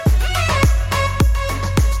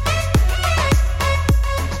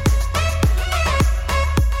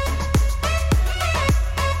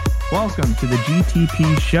welcome to the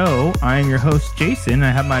GTP show. I am your host, Jason. I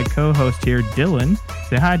have my co-host here, Dylan.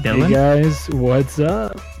 Say hi, Dylan. Hey guys, what's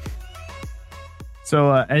up?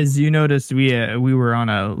 So, as you noticed, we were on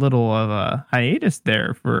a little of a hiatus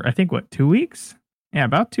there for, I think, 2 weeks? Yeah,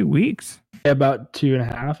 about 2 weeks. Yeah, about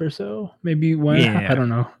 2.5 or so, maybe one. Yeah. I don't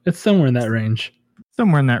know. It's somewhere in that range.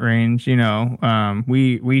 Somewhere in that range, me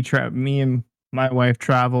and my wife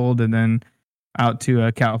traveled, and then out to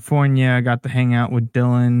California. I got to hang out with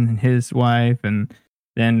Dylan and his wife, and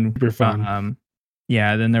then Super fun.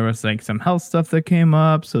 then there was like some health stuff that came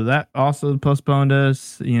up, so that also postponed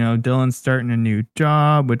us. Dylan's starting a new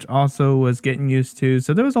job, which also was getting used to.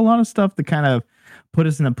 So there was a lot of stuff that kind of put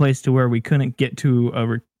us in a place to where we couldn't get to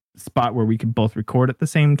a spot where we could both record at the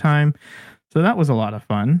same time. So that was a lot of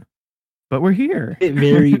fun. But we're here.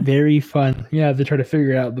 Very, very fun. Yeah, they try to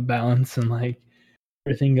figure out the balance and like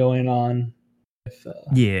everything going on. With,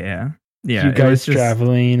 yeah. You guys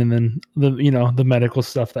traveling, and then the medical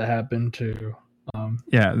stuff that happened too.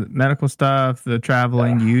 The medical stuff, the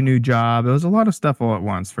traveling, new job. It was a lot of stuff all at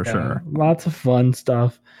once for sure. Lots of fun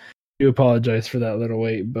stuff. I do apologize for that little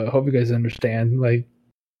wait, but hope you guys understand. Like,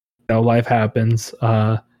 life happens.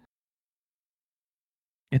 We're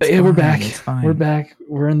back. We're back.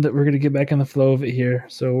 We're gonna get back in the flow of it here,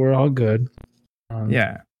 so we're all good.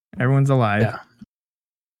 Everyone's alive. Yeah.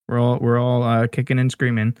 We're all kicking and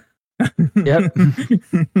screaming. Yep.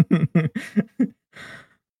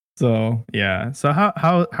 So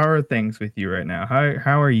how are things with you right now?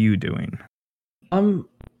 How are you doing? I'm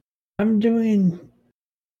doing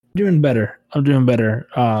better. I'm doing better.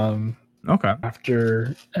 Okay.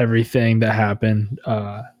 After everything that happened,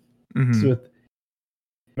 so with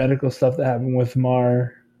medical stuff that happened with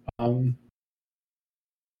Mar,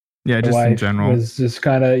 just in general, was just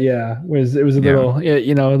kind of it was a little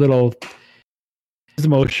a little. It's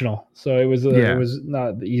emotional, so it was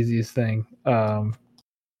not the easiest thing. I've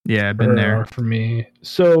been there for me.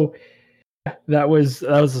 So that was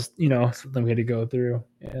something we had to go through,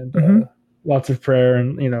 and lots of prayer,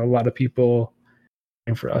 and a lot of people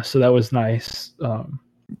praying for us. So that was nice.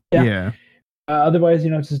 Otherwise,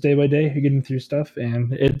 it's just day by day. You're getting through stuff,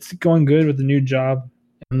 and it's going good with the new job.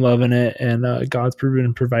 I'm loving it, and God's proven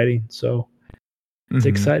and providing. So it's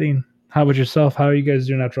exciting. How about yourself? How are you guys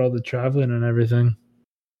doing after all the traveling and everything?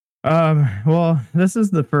 Well, this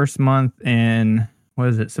is the first month in, what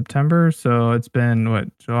is it, September? So it's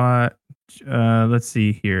been July, let's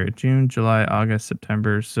see here, June, July, August,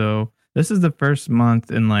 September. So this is the first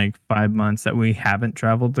month in like 5 months that we haven't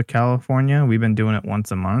traveled to California. We've been doing it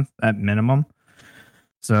once a month at minimum.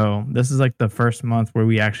 So this is like the first month where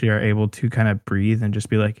we actually are able to kind of breathe and just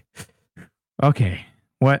be like, okay,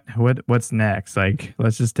 what's next? Like,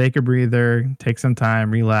 let's just take a breather, take some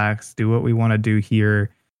time, relax, do what we want to do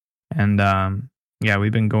here. And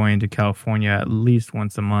we've been going to California at least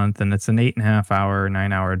once a month, and it's an 8.5-hour,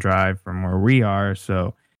 9-hour drive from where we are.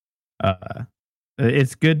 So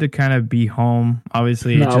it's good to kind of be home.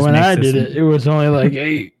 Obviously, when I did it, it was only like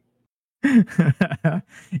 8.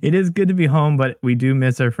 It is good to be home, but we do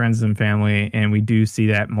miss our friends and family, and we do see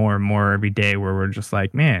that more and more every day, where we're just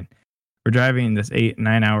like, man, we're driving this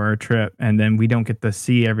 8-9 hour trip, and then we don't get to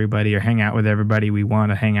see everybody or hang out with everybody we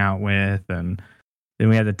want to hang out with, and then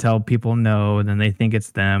we have to tell people no, and then they think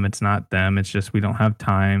it's them. It's not them. It's just we don't have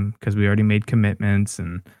time because we already made commitments.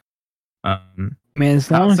 And man, as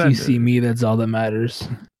long as you see me, that's all that matters.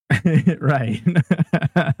 Right.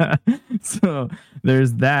 So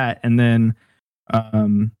there's that, and then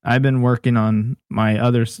I've been working on my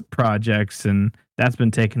other projects, and that's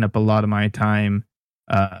been taking up a lot of my time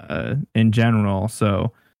in general.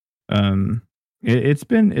 So it's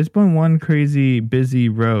been one crazy busy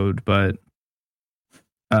road, but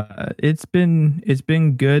it's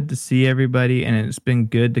been good to see everybody, and it's been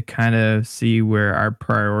good to kind of see where our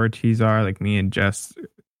priorities are, like me and Jess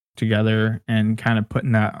together, and kind of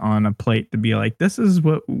putting that on a plate to be like, this is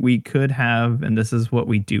what we could have, and this is what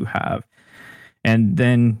we do have, and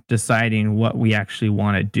then deciding what we actually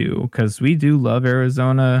want to do, because we do love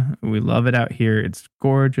Arizona. We love it out here. It's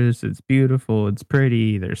gorgeous, it's beautiful, it's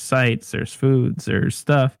pretty, there's sights, there's foods, there's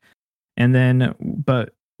stuff. And then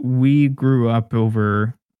but we grew up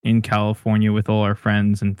over in California with all our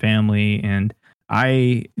friends and family, and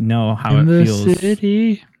I know how it feels. In the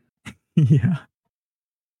city. Yeah.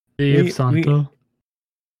 Santo.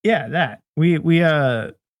 I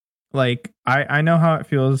know how it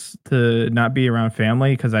feels to not be around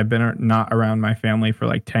family, because I've been not around my family for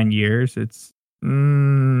like 10 years. It's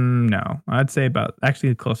no, I'd say about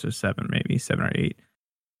actually closer to 7, maybe 7 or 8,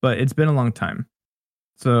 but it's been a long time.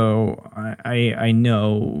 So I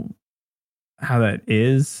know how that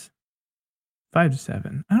is. 5 to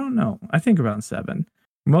 7. I don't know. I think around 7.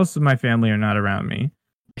 Most of my family are not around me.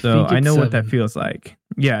 So I know what that feels like.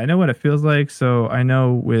 Yeah, I know what it feels like. So I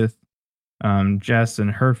know with Jess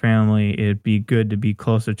and her family, it'd be good to be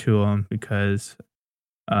closer to them because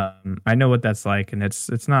I know what that's like, and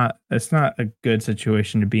it's not a good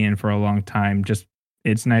situation to be in for a long time. Just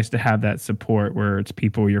it's nice to have that support where it's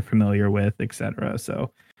people you're familiar with, etc.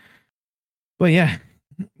 So, but yeah,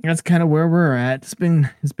 that's kind of where we're at. It's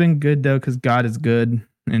been good though because God is good,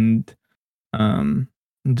 and um,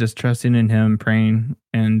 just trusting in Him, praying,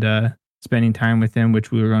 and spending time with Him,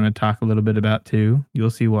 which we were going to talk a little bit about too.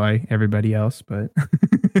 You'll see why everybody else, but.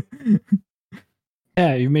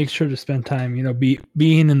 Yeah, you make sure to spend time,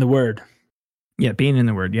 being in the Word. Yeah, being in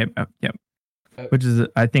the Word. Yep. Which is,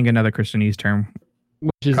 I think, another Christianese term.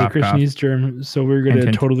 Which is a Christianese term. So we're going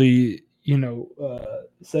to totally,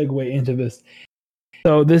 segue into this.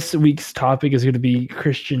 So this week's topic is going to be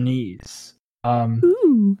Christianese.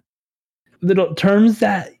 Little terms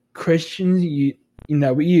that Christians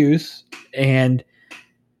we use, and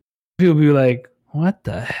people be like, "What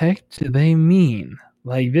the heck do they mean?"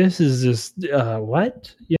 Like, this is just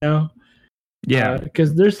what, Yeah,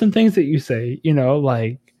 because there's some things that you say,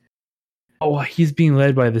 like, "Oh, he's being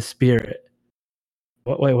led by the Spirit."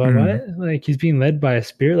 Wait, what? Like, he's being led by a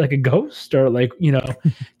spirit, like a ghost, or like, So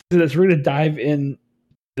we're gonna dive in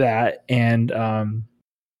that, and so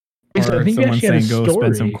I think someone saying go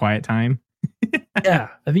spend some quiet time. Yeah,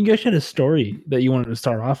 I think you actually had a story that you wanted to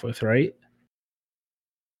start off with, right?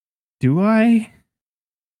 Do I?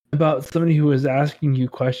 About somebody who was asking you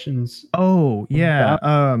questions. Oh,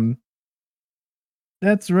 yeah.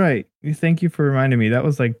 That's right. Thank you for reminding me. That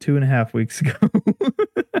was like 2.5 weeks ago.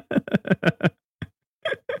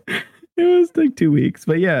 It was like 2 weeks.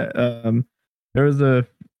 But yeah, there was a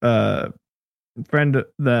friend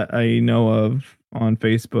that I know of on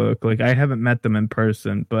Facebook. Like, I haven't met them in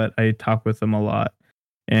person, but I talk with them a lot.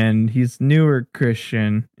 And he's newer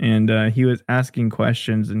Christian, and he was asking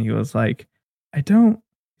questions, and he was like, I don't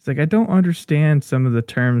understand some of the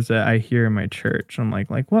terms that I hear in my church. I'm like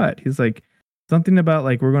what? He's like, something about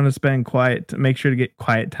like, we're going to spend make sure to get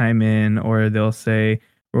quiet time in, or they'll say,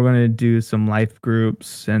 we're going to do some life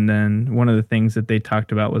groups. And then one of the things that they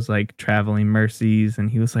talked about was like traveling mercies. And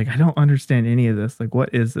he was like, I don't understand any of this. Like,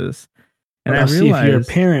 what is this? And I realized,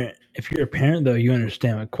 if you're a parent though, you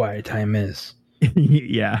understand what quiet time is.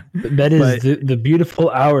 Yeah. That is the beautiful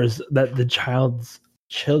hours that the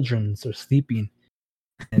children are sleeping,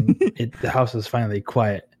 and the house is finally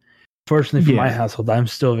quiet. Fortunately for my household, I'm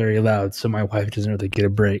still very loud, so my wife doesn't really get a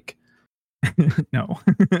break. No.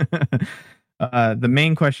 The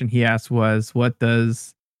main question he asked was, what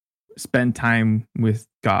does spend time with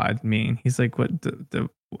God mean? He's like, what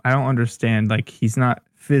I don't understand. Like, he's not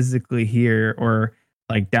physically here, or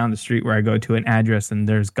like down the street where I go to an address and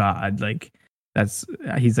there's God. Like,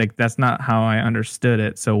 he's like, that's not how I understood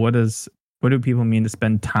it. So what do people mean to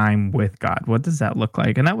spend time with God? What does that look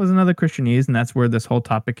like? And that was another Christianese, and that's where this whole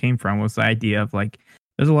topic came from, was the idea of like,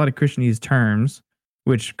 there's a lot of Christianese terms,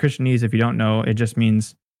 which Christianese, if you don't know, it just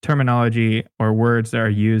means terminology or words that are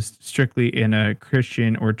used strictly in a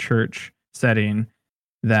Christian or church setting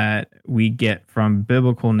that we get from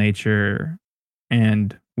biblical nature,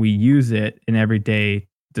 and we use it in everyday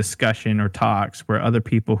discussion or talks, where other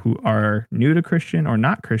people who are new to Christian or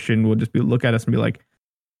not Christian will just look at us and be like,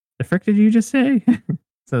 the frick did you just say?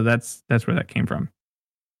 So that's where that came from.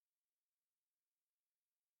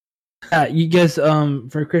 You guys,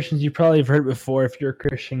 for Christians, you probably have heard before, if you're a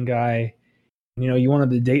Christian guy, you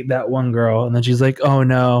wanted to date that one girl, and then she's like, oh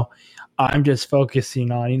no, I'm just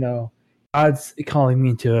focusing on, God's calling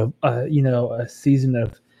me into a season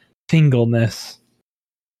of singleness.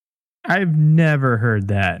 I've never heard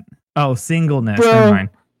that. Oh, singleness. Bro, never mind.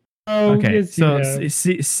 Okay, yes, so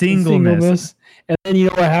singleness. And then you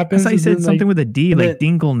know what happens? I thought you said something with a D, like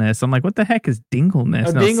dingleness. I'm like, what the heck is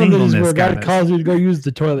dingleness? No, singleness is where God calls you to go use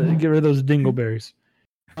the toilet and get rid of those dingleberries.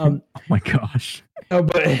 Oh my gosh. No,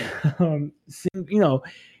 but I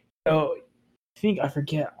think, I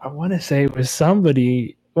forget. I want to say it was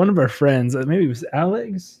somebody, one of our friends. Maybe it was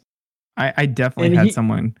Alex. I definitely had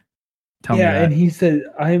someone tell me that. Yeah, and he said,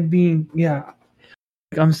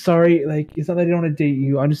 I'm sorry, like, it's not that I don't want to date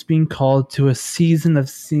you. I'm just being called to a season of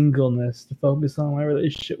singleness to focus on my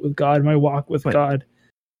relationship with God, my walk with God.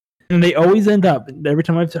 And they always end up, every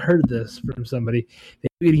time I've heard this from somebody,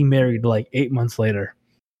 they're getting married like 8 months later.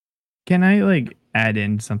 Can I like add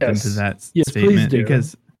in something to that statement?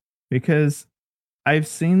 Because I've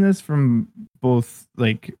seen this from both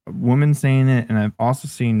like women saying it, and I've also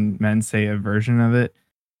seen men say a version of it.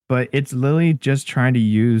 but it's literally just trying to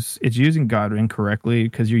it's using God incorrectly,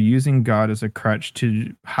 because you're using God as a crutch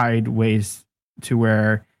to hide ways to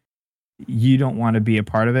where you don't want to be a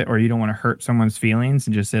part of it, or you don't want to hurt someone's feelings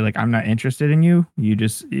and just say like, I'm not interested in you.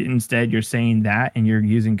 Instead you're saying that, and you're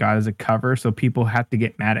using God as a cover. So people have to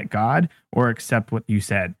get mad at God or accept what you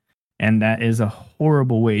said. And that is a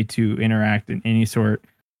horrible way to interact in any sort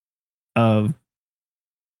of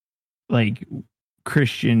like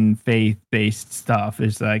Christian faith based stuff.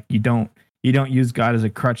 Is like, you don't use God as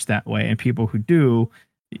a crutch that way. And people who do,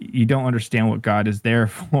 you don't understand what God is there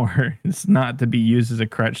for. It's not to be used as a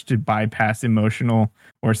crutch to bypass emotional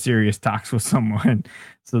or serious talks with someone.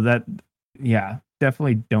 So that, yeah,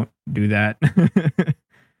 definitely don't do that.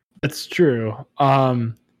 That's true.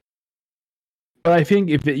 But I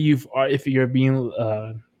think if you're being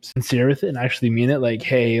sincere with it and actually mean it, like,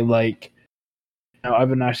 hey, like, I've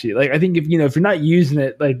been actually like, I think if you're not using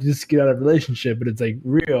it like just get out of a relationship, but it's like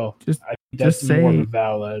real, I think that's more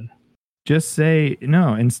valid. Just say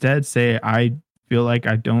no. Instead, say, I feel like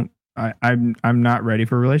I'm not ready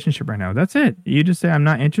for a relationship right now. That's it. You just say, I'm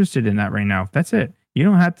not interested in that right now. That's it. You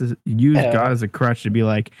don't have to use God as a crutch to be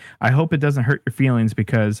like, I hope it doesn't hurt your feelings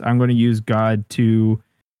because I'm going to use God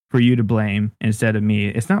for you to blame instead of me.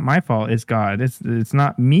 It's not my fault. It's God. It's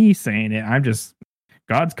not me saying it.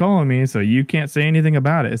 God's calling me, so you can't say anything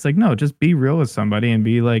about it. It's like, no, just be real with somebody and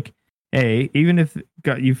be like, hey, even if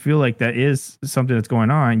you feel like that is something that's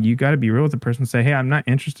going on, you got to be real with the person and say, hey, I'm not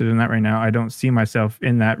interested in that right now. I don't see myself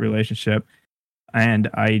in that relationship. And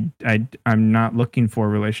I'm not looking for a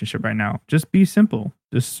relationship right now. Just be simple.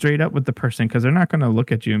 Just straight up with the person, because they're not going to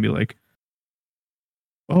look at you and be like,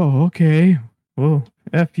 oh, okay, well,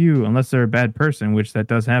 F you, unless they're a bad person, which that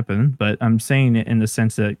does happen. But I'm saying it in the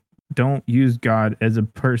sense that don't use God as a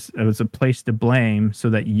place to blame so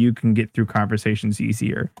that you can get through conversations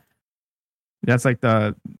easier. That's like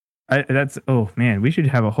oh man, we should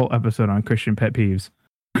have a whole episode on Christian pet peeves.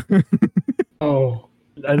 Oh,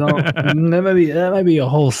 I don't. that might be a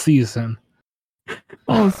whole season.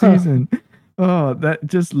 Whole season. Oh, that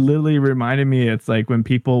just literally reminded me. It's like when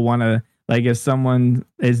people want to, like, if someone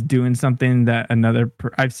is doing something that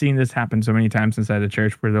I've seen this happen so many times inside the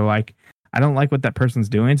church where they're like, I don't like what that person's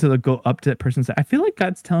doing. So they'll go up to that person and say, I feel like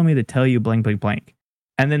God's telling me to tell you blank, blank, blank.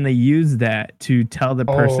 And then they use that to tell the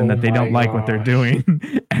person that they don't like what they're doing.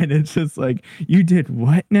 And it's just like, you did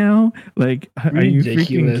what now? Like, are you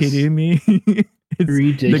freaking kidding me? It's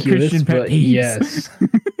ridiculous, the Christian pet peeves. Yes.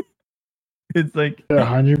 It's like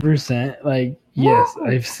 100%. Like, yes,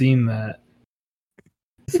 I've seen that.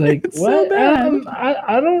 It's like, it's what? So bad.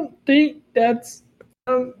 I don't think that's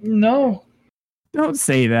no. Don't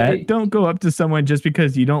say that. Don't go up to someone just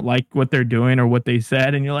because you don't like what they're doing or what they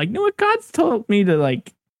said, and you're like, no, what God's told me to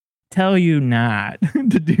like tell you not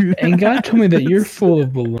to do that. And God told me that you're full of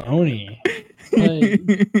baloney.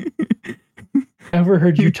 Like, ever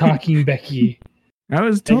heard you talking, Becky? I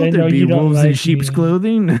was told to be wolves in sheep's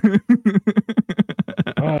clothing.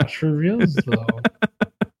 Gosh, for reals though.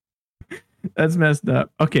 That's messed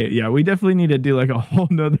up. Okay, yeah, we definitely need to do like a whole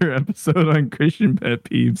nother episode on Christian pet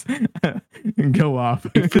peeves and go off.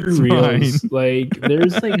 For reals, like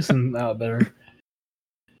there's like some out there.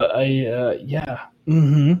 I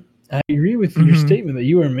agree with your statement that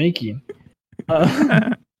you were making.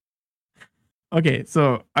 Okay,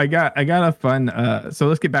 so I got a fun. So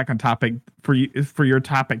let's get back on topic for your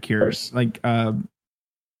topic here. Like, I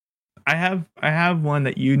have one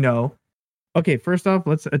that you know. Okay, first off,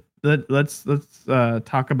 let's talk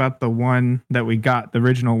about the one that we got, the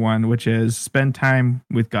original one, which is spend time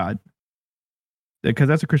with God, because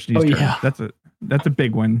that's a Christianese term. Yeah. That's a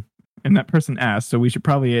big one, and that person asked, so we should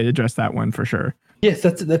probably address that one for sure. Yes,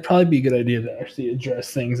 that'd probably be a good idea to actually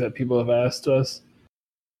address things that people have asked us,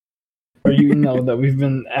 or that we've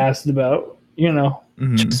been asked about.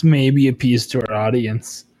 Just maybe appease to our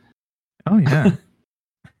audience. Oh yeah,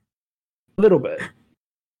 a little bit.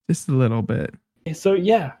 Just a little bit. So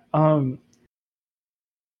yeah,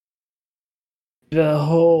 the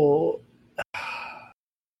whole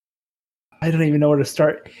I don't even know where to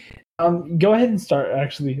start. Go ahead and start.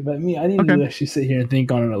 Actually, I need to actually sit here and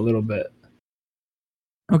think on it a little bit.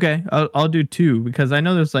 Okay, I'll do two, because I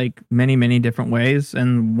know there's like many different ways,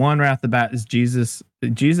 and one right off the bat is Jesus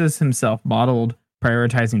himself modeled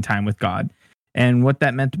prioritizing time with God. And what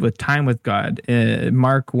that meant with time with God,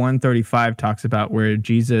 Mark 1:35 talks about where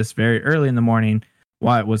Jesus, very early in the morning,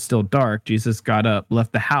 while it was still dark, Jesus got up,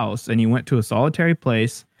 left the house, and he went to a solitary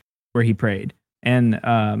place where he prayed. And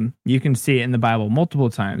you can see it in the Bible multiple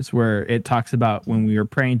times where it talks about when we are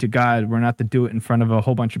praying to God, we're not to do it in front of a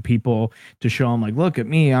whole bunch of people to show them like, look at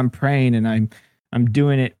me, I'm praying and I'm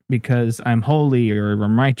doing it because I'm holy or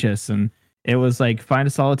I'm righteous. And it was like, find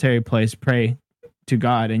a solitary place, pray to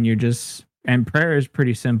God, and prayer is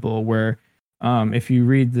pretty simple. Where if you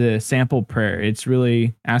read the sample prayer, it's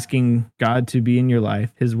really asking God to be in your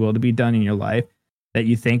life, His will to be done in your life, that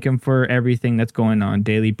you thank Him for everything that's going on,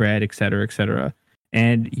 daily bread, etc., etc.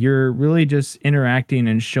 And you're really just interacting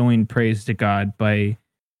and showing praise to God by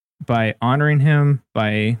honoring Him,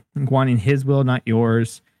 by wanting His will, not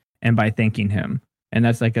yours, and by thanking Him. And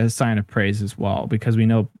that's like a sign of praise as well, because we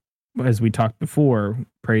know, as we talked before,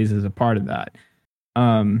 praise is a part of that.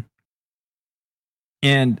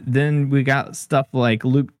 And then we got stuff like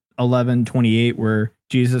Luke 11:28, where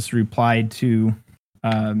Jesus replied to,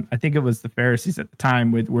 I think it was the Pharisees at the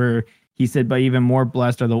time, where He said, "But even more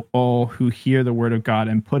blessed are all who hear the word of God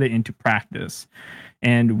and put it into practice."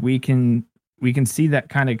 And we can see that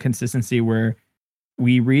kind of consistency where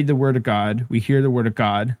we read the word of God, we hear the word of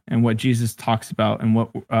God, and what Jesus talks about, and what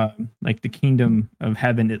like the kingdom of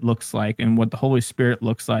heaven it looks like, and what the Holy Spirit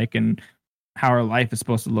looks like, and how our life is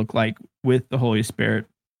supposed to look like with the Holy Spirit,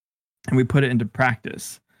 and we put it into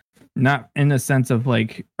practice. Not in the sense of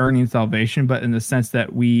like earning salvation, but in the sense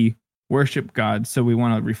that we worship God, so we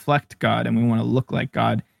want to reflect God, and we want to look like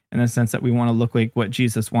God, in the sense that we want to look like what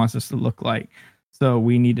Jesus wants us to look like. So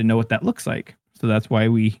we need to know what that looks like. So that's why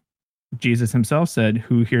Jesus Himself said,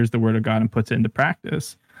 "Who hears the word of God and puts it into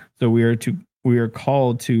practice?" So we are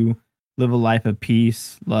called to live a life of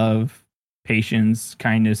peace, love, patience,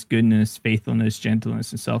 kindness, goodness, faithfulness,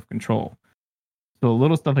 gentleness, and self-control. So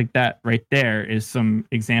little stuff like that right there is some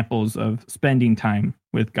examples of spending time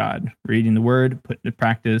with God, reading the word, put into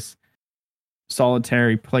practice,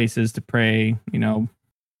 solitary places to pray, don't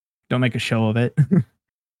make a show of it.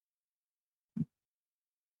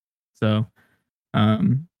 So,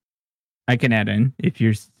 I can add in if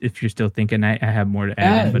you're still thinking I have more to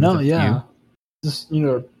add in, but no, it's up yeah. to you. Just,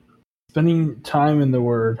 spending time in the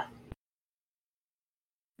word.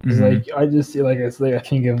 It's like, I just see, like I say, I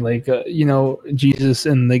think of like, Jesus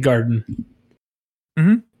in the garden.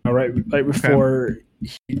 All right before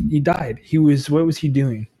he died, what was he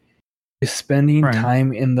doing? He was spending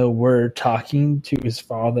time in the word, talking to his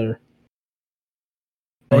Father.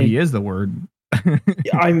 Well, he is the word.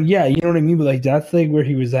 Yeah, you know what I mean? But like, that's like where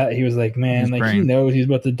he was at. He was like, man, like praying. He knows he's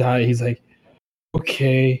about to die. He's like,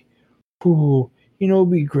 okay, it'd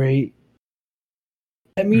be great.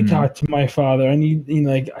 Let me talk to my Father. I need,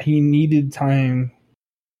 he needed time,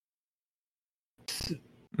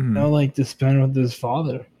 to spend with his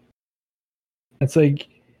Father. It's like,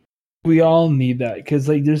 we all need that, because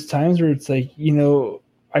like, there's times where it's like,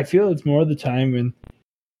 I feel it's more of the time in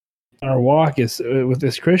our walk is with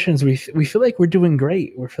as Christians, we feel like we're doing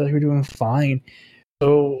great. We feel like we're doing fine.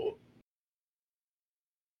 So,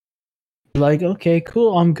 like, okay,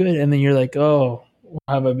 cool, I'm good. And then you're like, oh,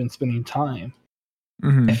 how have I been spending time?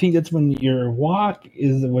 I think that's when your walk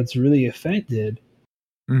is what's really affected.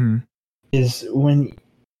 Is when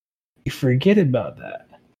you forget about that.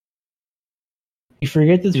 You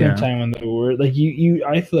forget to spend time on the word. Like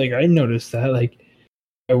I feel like I noticed that. Like,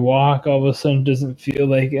 my walk all of a sudden doesn't feel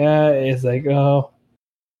like it's like, oh,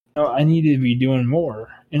 no, I need to be doing more.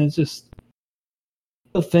 And it's just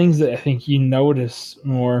the things that I think you notice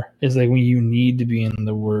more is like when you need to be in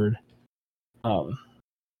the word.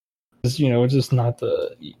 It's just you're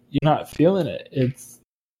not feeling it. It's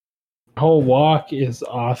the whole walk is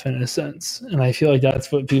off in a sense. And I feel like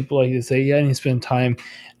that's what people like to say, yeah, I need to spend time.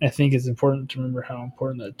 And I think it's important to remember how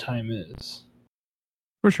important that time is.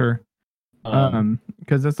 For sure.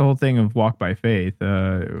 Because that's the whole thing of walk by faith.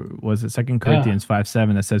 Was it 2 Corinthians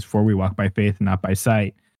 5:7 that says, "For we walk by faith and not by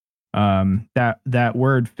sight"? That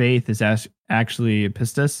word faith is actually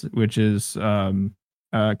pistis, which is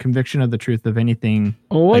conviction of the truth of anything.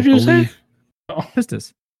 What did you say?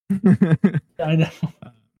 Pistis. I know.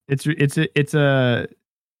 It's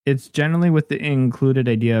generally with the included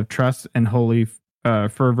idea of trust and holy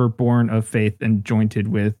fervor born of faith and jointed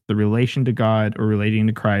with the relation to God or relating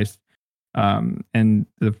to Christ, and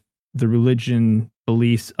the religion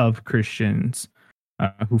beliefs of Christians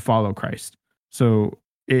who follow Christ. So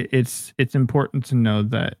it's important to know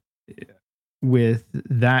that with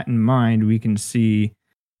that in mind, we can see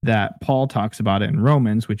that Paul talks about it in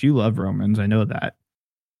Romans, which you love Romans. I know that.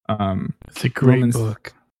 It's a great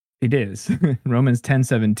book. It is. Romans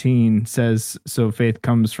 10:17 says, "So faith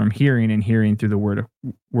comes from hearing, and hearing through the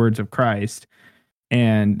words of Christ."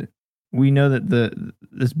 And we know that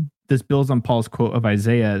this builds on Paul's quote of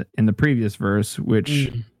Isaiah in the previous verse,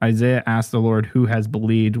 which Isaiah asked the Lord, "Who has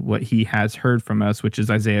believed what he has heard from us?" Which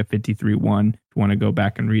is Isaiah 53:1. If you want to go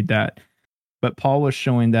back and read that. But Paul was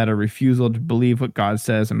showing that a refusal to believe what God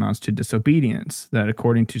says amounts to disobedience, that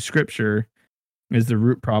according to Scripture is the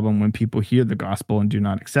root problem when people hear the gospel and do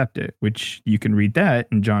not accept it, which you can read that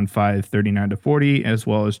in John 5:39-40, as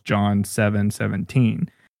well as John 7:17.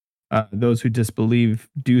 Those who disbelieve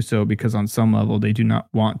do so because on some level they do not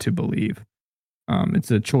want to believe.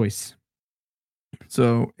 It's a choice.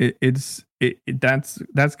 So that's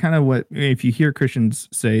kind of what, if you hear Christians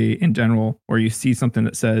say in general, or you see something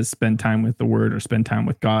that says spend time with the word or spend time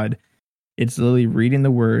with God, it's literally reading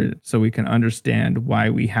the word so we can understand why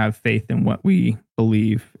we have faith in what we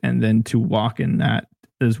believe, and then to walk in that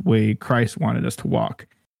as way Christ wanted us to walk.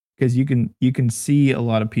 Because you can see a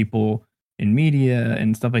lot of people in media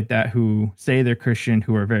and stuff like that who say they're Christian,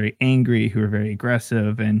 who are very angry, who are very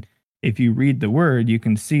aggressive, and if you read the word, you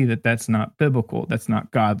can see that that's not biblical. That's not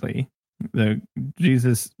godly.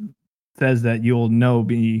 Jesus says that you'll know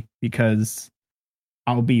me because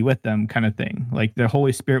I'll be with them, kind of thing. Like the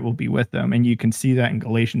Holy Spirit will be with them. And you can see that in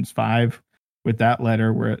Galatians 5 with that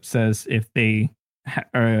letter where it says if if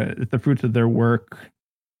the fruits of their work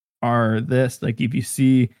are this, like if you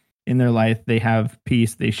see in their life, they have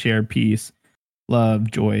peace, they share peace, love,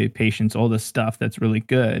 joy, patience, all this stuff that's really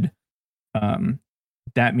good.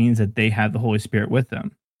 That means that they have the Holy Spirit with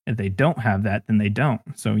them. If they don't have that, then they don't.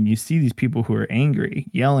 So when you see these people who are angry,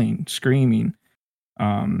 yelling, screaming,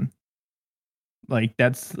 like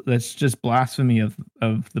that's just blasphemy of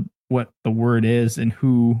what the word is and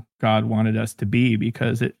who God wanted us to be,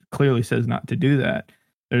 because it clearly says not to do that.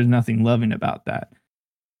 There's nothing loving about that.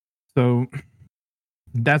 So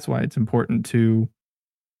that's why it's important to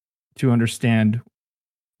understand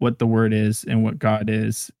what the word is and what God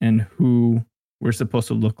is and who we're supposed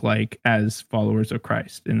to look like as followers of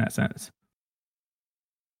Christ in that sense.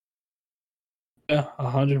 Yeah,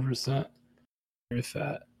 100% with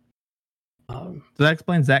that. So that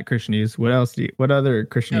explains that Christianese. What else? What other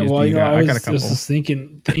Christianese do you got? I got a couple. Just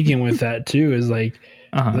thinking with that too is like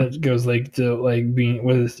that goes like to like being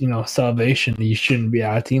with salvation. You shouldn't be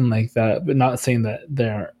acting like that, but not saying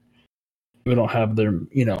that we don't have their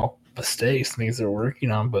mistakes, things they're working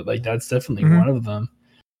on, but like that's definitely one of them.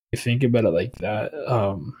 You think about it like that.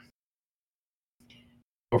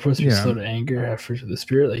 We're supposed to be slow to anger, have fruit of the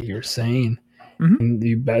Spirit, like you were saying, and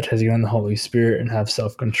you baptize you in the Holy Spirit and have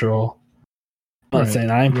self-control. I'm not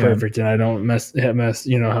saying I'm perfect and I don't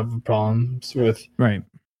have problems with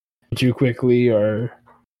too quickly or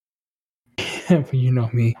you know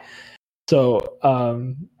me. So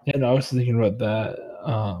and I was thinking about that.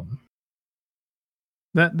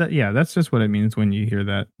 That's just what it means when you hear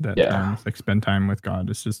that term. It's like spend time with God.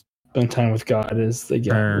 It's just spend time with God is the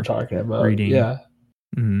prayer, we're talking about. Reading. Yeah.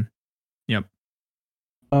 Mm-hmm. Yep.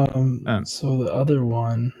 So the other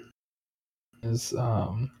one is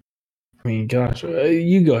gosh,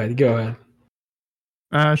 you go ahead.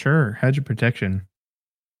 Sure. Hedge of protection.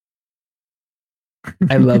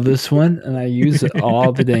 I love this one and I use it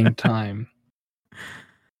all the dang time.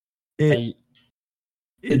 I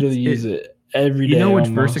literally use it every day. You know which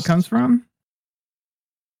almost. verse it comes from?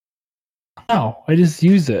 No, I just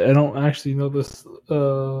use it. I don't actually know this.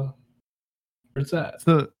 Where's that?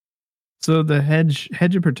 So the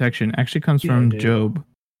hedge of protection actually comes from Job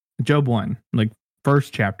 1, like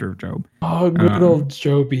first chapter of Job. Oh, good old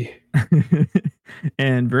Joby.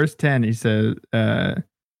 And verse 10, he says, it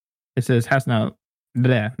says, "Hast now."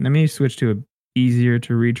 Let me switch to a easier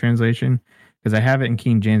to read translation, because I have it in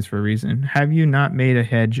King James for a reason. "Have you not made a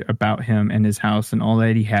hedge about him and his house and all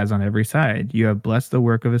that he has on every side? You have blessed the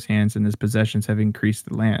work of his hands, and his possessions have increased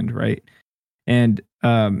the land." Right. And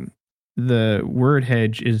the word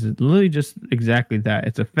hedge is literally just exactly that.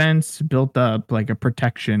 It's a fence built up like a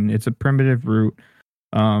protection. It's a primitive root.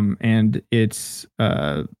 And it's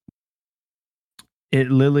it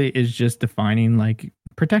literally is just defining like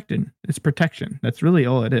protected. It's protection. That's really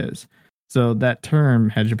all it is. So that term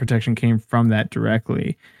hedge of protection came from that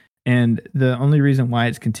directly. And the only reason why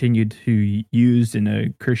it's continued to used in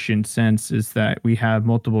a Christian sense is that we have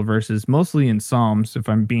multiple verses, mostly in Psalms. If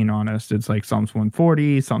I'm being honest, it's like Psalms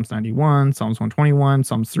 140, Psalms 91, Psalms 121,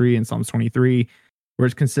 Psalms 3, and Psalms 23, where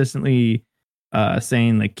it's consistently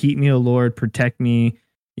saying like, "Keep me, O Lord, protect me.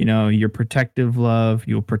 Your protective love,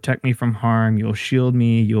 you'll protect me from harm. You'll shield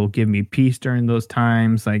me. You'll give me peace during those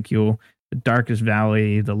times. Like the darkest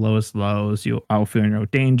valley, the lowest lows, I'll fear no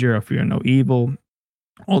danger. I'll fear no evil."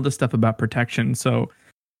 All this stuff about protection. So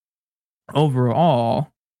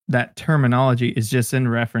overall, that terminology is just in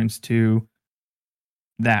reference to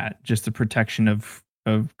that, just the protection of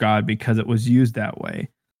God, because it was used that way.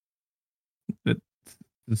 That's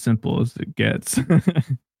as simple as it gets.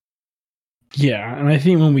 Yeah, and I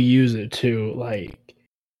think when we use it too, like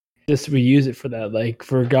just we use it for that, like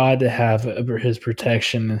for God to have his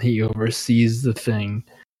protection and he oversees the thing.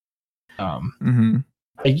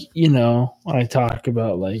 Like, you know, when I talk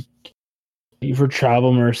about like for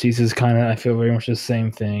travel mercies is kind of, I feel very much the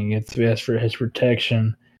same thing. It's we ask for his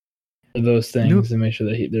protection for those things and make sure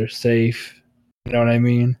that they're safe. You know what I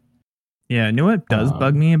mean? Yeah, you know what does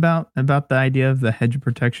bug me about the idea of the hedge of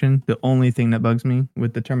protection? The only thing that bugs me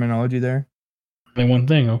with the terminology there. Only one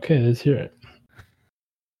thing. Okay, let's hear it.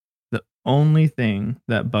 The only thing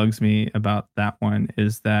that bugs me about that one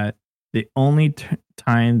is that the only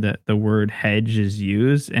time that the word hedge is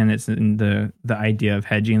used, and it's in the idea of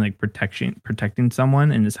hedging, like protecting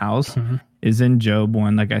someone in his house, is in Job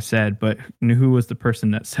 1, like I said. But who was the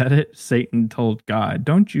person that said it? Satan told God,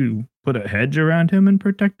 "Don't you put a hedge around him and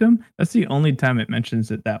protect him?" That's the only time it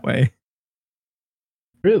mentions it that way.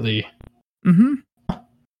 Really? Mm-hmm.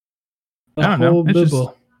 I don't know.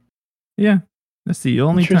 Bible. Yeah, that's the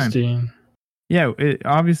only time. Interesting. Yeah,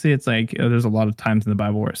 obviously it's like there's a lot of times in the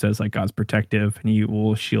Bible where it says like God's protective and he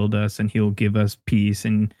will shield us and he'll give us peace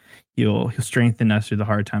and he'll strengthen us through the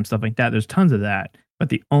hard times, stuff like that. There's tons of that. But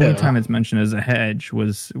the only time it's mentioned as a hedge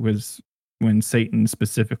was when Satan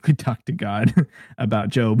specifically talked to God about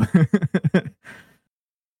Job.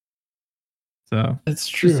 So it's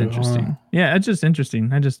true. Just interesting. Yeah, it's just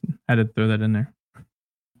interesting. I just had to throw that in there.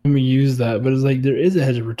 Let me use that, but it's like there is a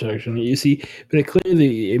hedge of protection. You see, but it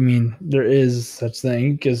clearly, I mean, there is such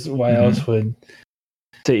thing, because why else would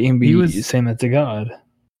Satan be saying that to God?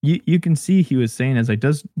 You can see he was saying, as like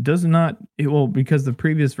does not, well, because the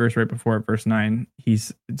previous verse right before it, verse 9,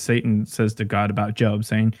 Satan says to God about Job,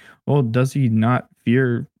 saying, well, does he not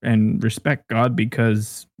fear and respect God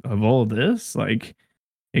because of all this? Like,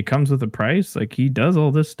 it comes with a price. Like, he does all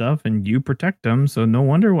this stuff and you protect him, so no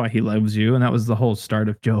wonder why he loves you. And that was the whole start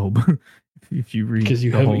of Job. If you read, because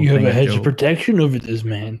you have a hedge of protection over this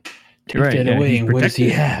man. Take that away, and what does he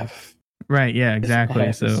have? Right. Yeah.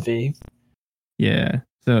 Exactly. So yeah.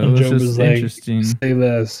 So and it was Job just was like, interesting. Say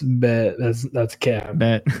less, bet. That's cap.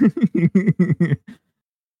 Bet. Yeah,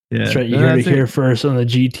 that's right. You heard it here first on the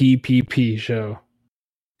GTPP show.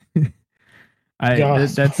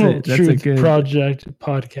 That's it. That's a good project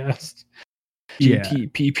podcast.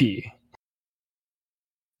 GTPP.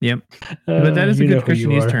 Yep. But that is a good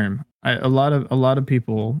Christianese term. A lot of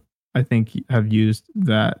people, I think, have used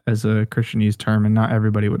that as a Christianese term, and not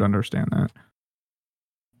everybody would understand that.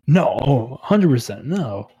 No, 100%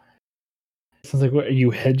 no. Sounds like, what, are you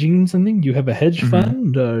hedging something? You have a hedge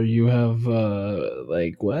fund, or you have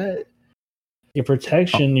like what? Your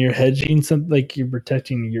protection, you're hedging something, like you're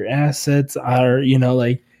protecting your assets, or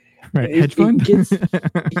like right, hedge fund.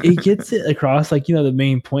 It gets it across, like the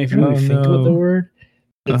main point. If you really think about the word,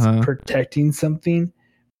 it's protecting something.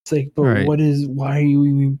 It's like, but why are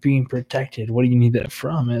you being protected? What do you need that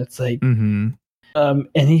from? And it's like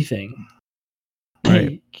anything.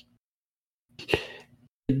 Right. Like,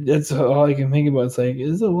 that's all I can think about. It's like,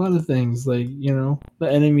 there's a lot of things, like, the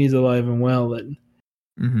enemy is alive and well, and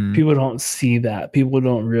people don't see that. People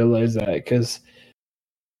don't realize that, because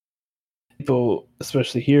people,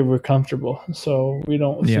 especially here, we're comfortable, so we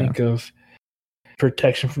don't think of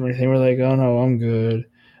protection from anything. We're like, oh no, I'm good.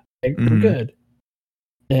 Like, we're good,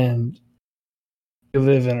 and we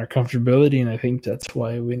live in our comfortability, and I think that's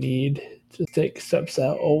why we need to take steps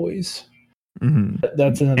out always.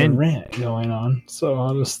 That's another rant going on, so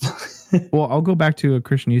I'll just well, I'll go back to a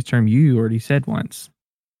Christianese term you already said once.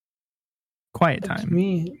 Quiet time. That's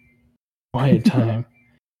me. Quiet time.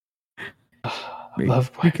 I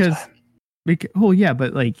love quiet time. Well, yeah,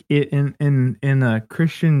 but like in a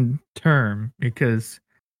Christian term, because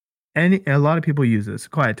a lot of people use this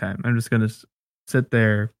quiet time. I'm just gonna sit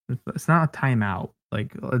there. It's not a timeout.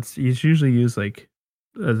 Like, it's usually used like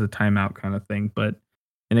as a timeout kind of thing, but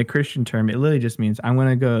in a Christian term, it literally just means I'm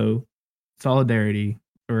gonna go solidarity,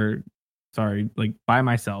 like by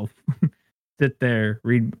myself, sit there,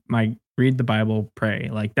 read the Bible, pray.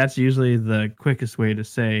 Like, that's usually the quickest way to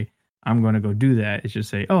say I'm going to go do that. Is just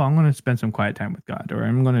say, oh, I'm going to spend some quiet time with God, or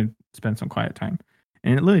I'm going to spend some quiet time.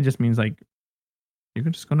 And it literally just means like you're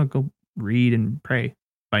just going to go read and pray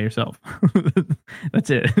by yourself. That's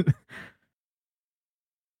it.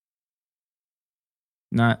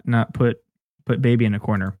 Not put baby in a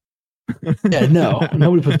corner. Yeah, no,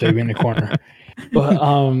 nobody puts baby in a corner. But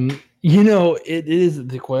it is,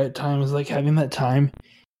 the quiet time is like having that time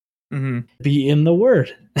be in the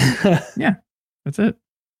Word. Yeah, that's it.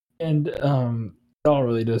 And it all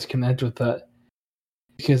really does connect with that,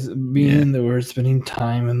 because being in the Word, spending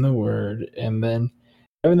time in the Word, and then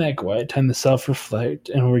having that quiet time to self-reflect,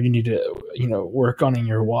 and where you need to work on in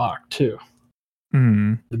your walk too,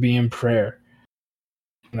 to be in prayer.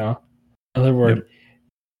 In other words,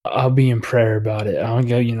 I'll be in prayer about it. I'll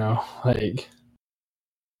go, like,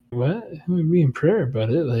 what? I'm be in prayer about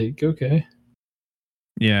it. Like, okay.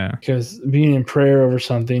 Yeah. Because being in prayer over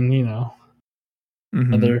something,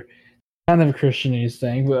 another kind of a Christianese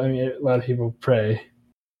thing, but I mean, a lot of people pray.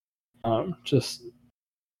 Just,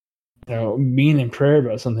 being in prayer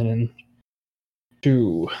about something and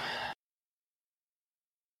to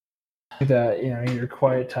that, your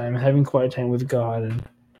quiet time, having quiet time with God, and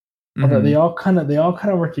all that, they all kind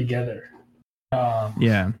of work together.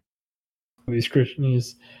 Yeah. These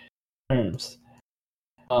Christianese terms.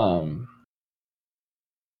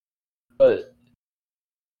 But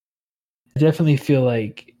I definitely feel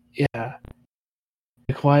like,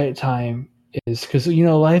 the quiet time is because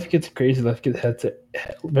life gets crazy, life gets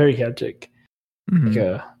very hectic.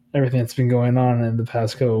 Like everything that's been going on in the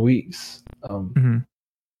past couple of weeks.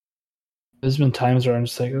 There's been times where I'm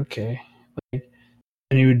just like, okay, like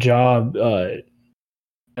a new job,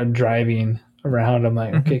 driving around. I'm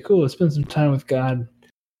like, okay, cool. Let's spend some time with God.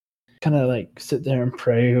 Kind of like sit there and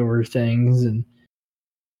pray over things and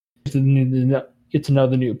get to know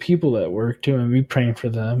the new people at work too, and be praying for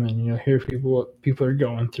them, and hear what people are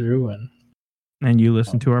going through, and you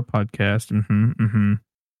listen to our podcast.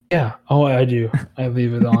 Yeah. Oh, I do. I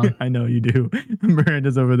leave it on. I know you do.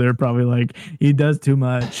 Miranda's over there probably like, he does too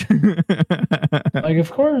much. Like,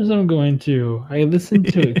 of course I'm going to. I listen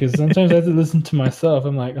to it because sometimes I have to listen to myself.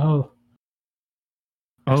 I'm like,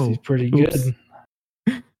 he's pretty good.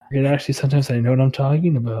 And actually, sometimes I know what I'm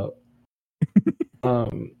talking about.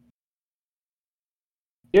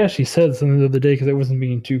 Yeah, she said something the other day because I wasn't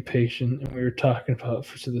being too patient, and we were talking about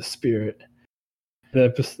fruits of the spirit. The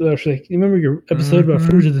episode, she's like, "You remember your episode about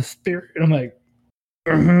fruits of the spirit?" And I'm like,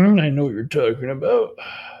 I know what you're talking about.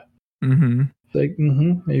 Like,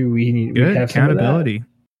 maybe we have accountability. Some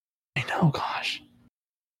of that. I know, gosh.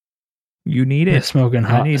 You need it. Smoking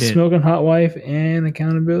hot wife and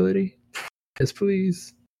accountability. Yes,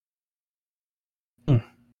 please. I'm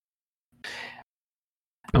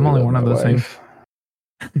only one of those things.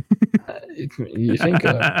 You think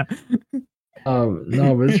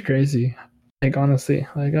no, but it's crazy. Like, honestly,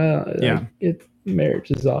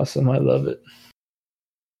 marriage is awesome. I love it.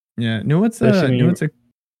 Yeah. What's a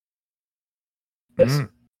yes.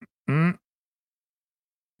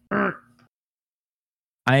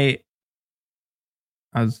 I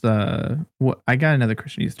got another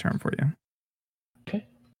Christianese term for you. Okay.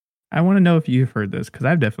 I want to know if you've heard this, because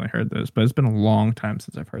I've definitely heard this, but it's been a long time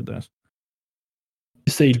since I've heard this.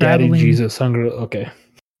 You say Daddy Jesus hungry. Okay.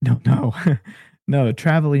 No,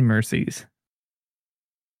 traveling mercies.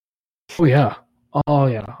 Oh yeah,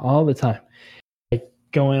 all the time. Like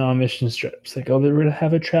going on mission trips. Like, we're gonna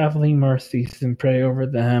have a traveling mercies and pray over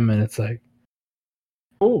them, and it's like,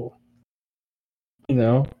 oh,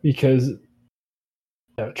 because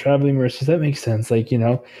traveling mercies, that makes sense. Like, think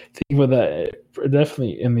about that.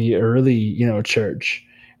 Definitely in the early, church,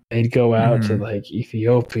 they'd go out to like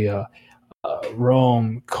Ethiopia,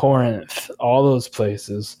 Rome, Corinth, all those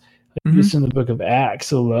places. Like, just in the book of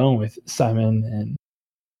Acts alone with Simon and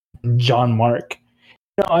John Mark.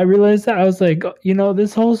 I realized that I was like,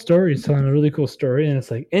 this whole story is telling a really cool story, and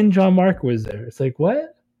it's like, and John Mark was there. It's like,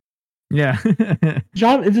 what? Yeah.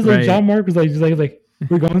 It's just like John Mark was like,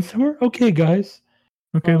 we're going somewhere? Okay, guys.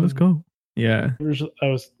 Okay, let's go. Yeah. I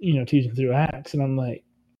was, teaching through Acts, and I'm like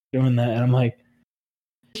doing that, and I'm like,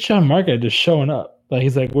 John Mark guy just showing up. Like,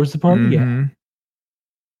 he's like, where's the party at?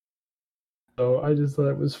 So I just thought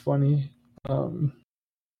it was funny.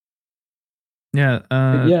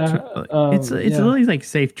 It's literally like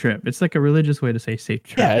safe trip. It's like a religious way to say safe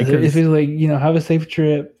trip. Yeah, if it's like, have a safe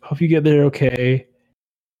trip. Hope you get there okay.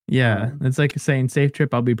 Yeah, it's like saying safe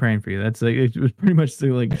trip. I'll be praying for you. That's like, it was pretty much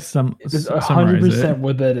like it's 100%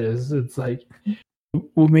 what that is. It's like,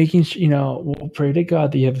 we're making we'll pray to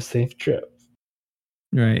God that you have a safe trip.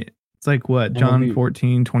 Right. It's like what John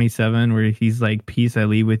 14:27, where he's like, "Peace I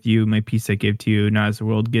leave with you, my peace I give to you, not as the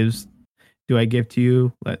world gives. Do I give to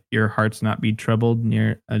you? Let your hearts not be troubled,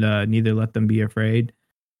 neither let them be afraid."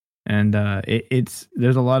 And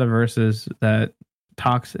there's a lot of verses that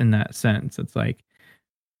talks in that sense. It's like,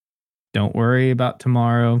 don't worry about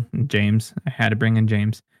tomorrow. James, I had to bring in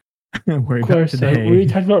James. Worry about today. We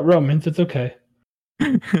talked about Romans. It's okay.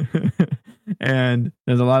 And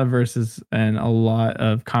there's a lot of verses and a lot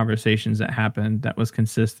of conversations that happened that was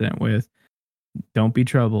consistent with, don't be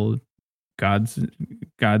troubled. God's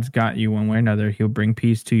got you one way or another. He'll bring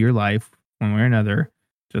peace to your life one way or another.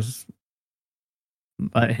 Just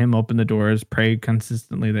let him open the doors, pray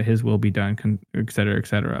consistently that his will be done, et cetera, et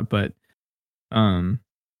cetera. But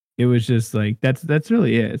it was just like that's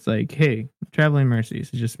really it. It's like, hey, traveling mercies.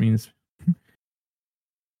 It just means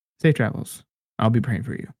safe travels. I'll be praying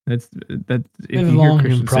for you. That's that. If Live you hear long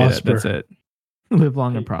and Christians say that, that's prosper. it. Live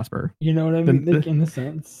long and prosper. You know what I mean? Like, in the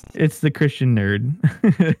sense, It's the Christian nerd.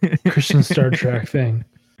 Christian Star Trek thing.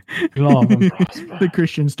 Long and prosper. The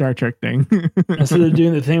Christian Star Trek thing. Instead of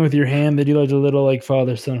doing the thing with your hand, they do like a little like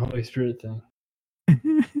Father, Son, Holy Spirit thing.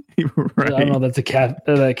 Right. I don't know. That's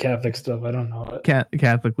that Catholic stuff. I don't know it.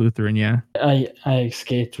 Catholic Lutheran, yeah. I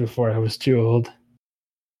escaped before I was too old.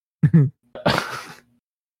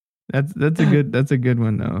 That's a good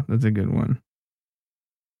one though. That's a good one.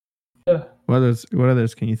 Yeah. What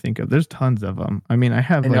others can you think of? There's tons of them. I mean, I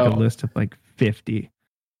have like a list of like 50.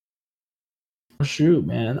 Shoot,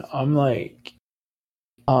 man. I'm like,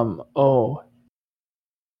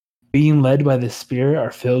 being led by the Spirit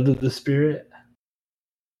or filled with the Spirit.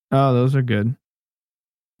 Oh, those are good.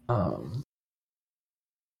 No.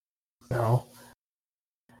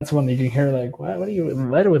 That's one you can hear like, what are you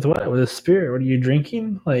led with? What? With the Spirit? What are you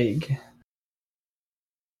drinking? Like,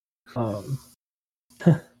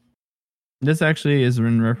 This actually is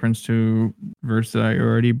in reference to verse I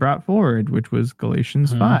already brought forward, which was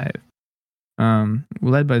Galatians 5.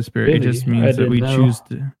 Led by the Spirit, really? It just means that we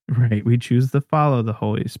choose to follow the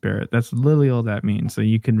Holy Spirit. That's literally all that means. So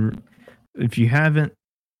you can, if you haven't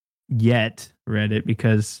yet read it,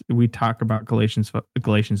 because we talk about Galatians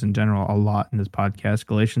in general a lot in this podcast,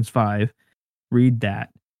 Galatians 5, read that.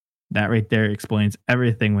 That right there explains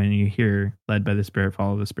everything when you hear led by the Spirit,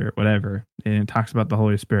 follow the Spirit, whatever. And it talks about the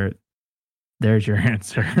Holy Spirit. There's your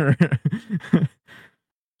answer.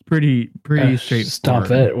 pretty straightforward. Stop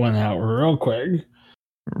that one out real quick.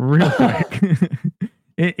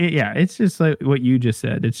 Yeah, it's just like what you just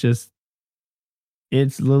said.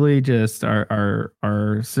 It's literally just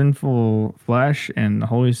our sinful flesh and the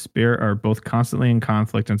Holy Spirit are both constantly in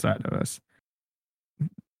conflict inside of us.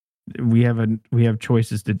 We have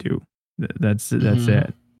choices to do. That's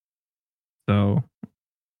it. So,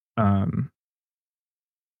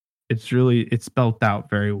 it's spelled out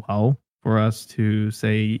very well for us to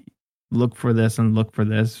say, look for this and look for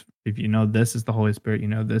this. If you know this is the Holy Spirit, you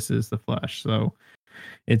know this is the flesh. So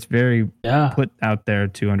it's very put out there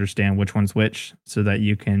to understand which one's which, so that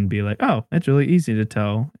you can be like, oh, it's really easy to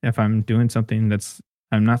tell if I'm doing something that's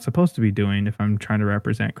I'm not supposed to be doing if I'm trying to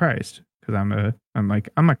represent Christ, because I'm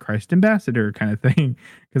a Christ ambassador kind of thing,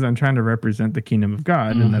 because I'm trying to represent the kingdom of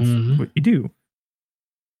God, and that's what you do.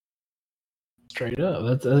 Straight up,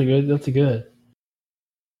 that's a good.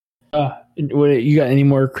 You got any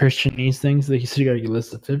more Christianese things? Like you said, you got a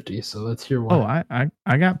list of 50, so let's hear one. Oh,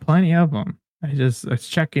 I got plenty of them. I was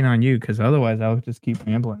checking on you, because otherwise I would just keep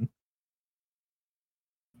rambling.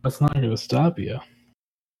 That's not going to stop you.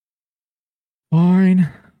 Fine.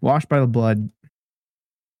 Washed by the blood.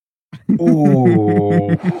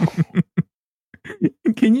 Oh.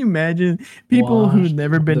 Can you imagine people who've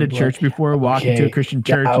never been to church before walk into a Christian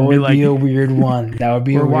church and be like, that would be a weird one. That would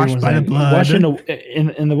be a weird one. Washed by the blood.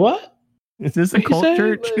 In the what? Is this a cult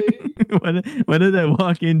church? Like, what did I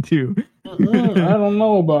walk into? I don't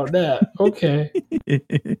know about that. Okay. He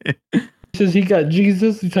says he got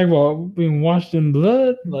Jesus. He's talking about being washed in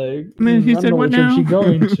blood. Like, man, he said, what now? Church he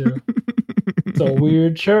going to? It's a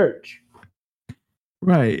weird church.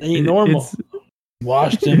 Right. It ain't normal.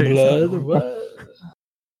 Washed in blood. What?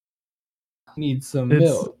 Need some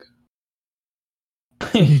milk.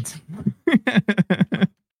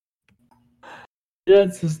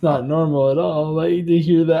 That's just not normal at all. Like, to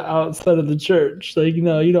hear that outside of the church. Like,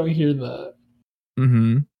 no, you don't hear that.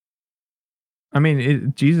 I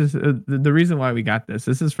mean, Jesus, the reason why we got this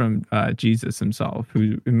is from Jesus himself,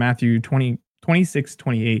 who in Matthew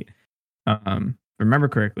 26:28, remember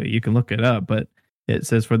correctly, you can look it up, but it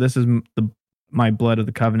says, for this is my blood of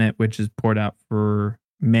the covenant, which is poured out for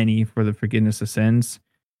many for the forgiveness of sins.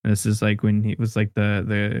 And this is like when he was like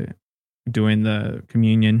the doing the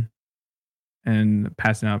communion and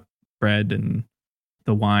passing out bread and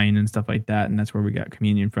the wine and stuff like that, and that's where we got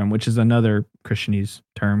communion from, which is another Christianese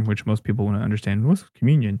term, which most people want to understand. What's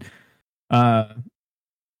communion?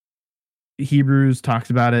 Hebrews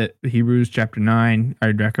talks about it. Hebrews chapter 9.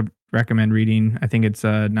 I'd recommend reading. I think it's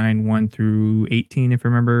 9:1 through 18, if I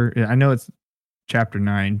remember. I know it's chapter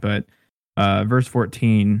 9, but verse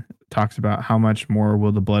 14 talks about how much more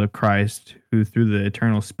will the blood of Christ, who through the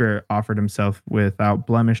eternal Spirit offered himself without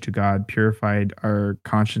blemish to God, purified our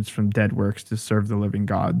conscience from dead works to serve the living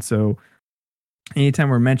God. So anytime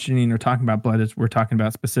we're mentioning or talking about blood, we're talking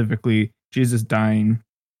about specifically Jesus dying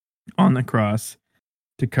on the cross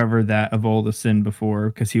to cover that of all the sin before,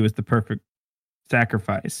 because he was the perfect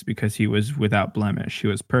sacrifice, because he was without blemish. He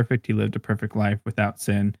was perfect. He lived a perfect life without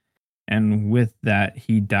sin. And with that,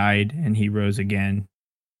 he died and he rose again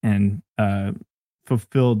and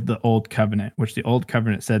fulfilled the old covenant, which the old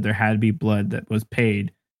covenant said there had to be blood that was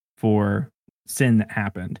paid for sin that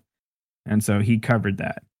happened. And so he covered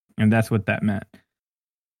that. And that's what that meant.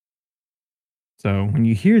 So when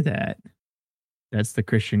you hear that, that's the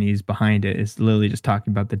Christianese behind it. It's literally just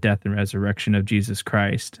talking about the death and resurrection of Jesus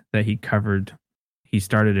Christ, that he covered. He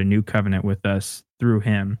started a new covenant with us through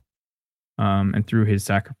him, and through his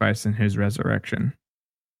sacrifice and his resurrection.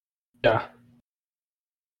 Yeah.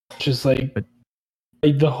 Just like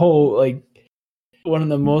the whole, like, one of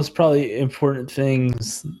the most probably important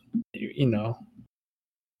things, you know,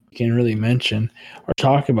 you can really mention or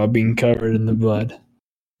talk about being covered in the blood.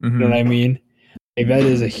 Mm-hmm. You know what I mean? Like, that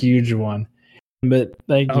is a huge one. But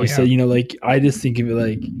like you said, you know, like, I just think of it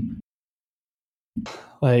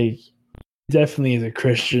like definitely is a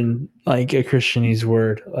Christian, like a Christianese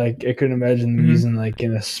word. Like, I couldn't imagine them using, like,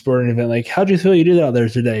 in a sporting event. Like, how'd you feel you did out there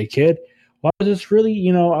today, kid? Well, I was just really,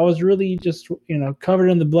 I was really just, covered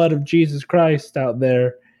in the blood of Jesus Christ out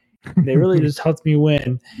there. They really just helped me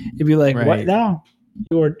win. It'd be like, what now?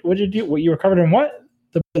 What did you do? What, you were covered in what?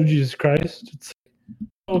 The blood of Jesus Christ. It's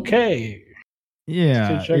okay.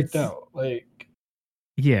 Yeah, checked out. Like,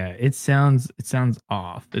 yeah, it sounds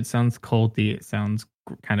off. It sounds culty. It sounds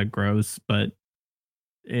kind of gross, but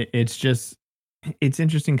it's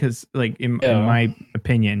interesting because, like, in my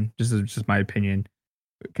opinion, just my opinion,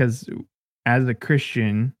 because as a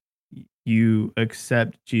Christian, you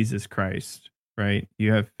accept Jesus Christ, right?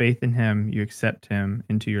 You have faith in him, you accept him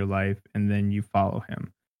into your life, and then you follow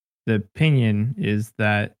him. The opinion is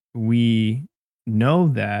that we know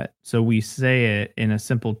that, so we say it in a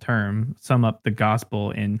simple term, sum up the gospel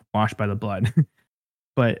in washed by the blood.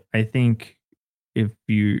 But I think I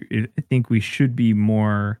think we should be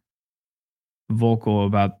more vocal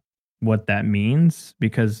about what that means,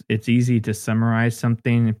 because it's easy to summarize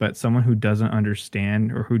something, but someone who doesn't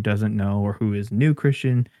understand or who doesn't know or who is new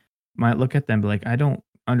Christian might look at them and be like, I don't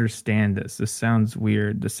understand this. This sounds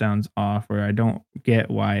weird. This sounds off, or I don't get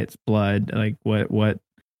why it's blood. Like, what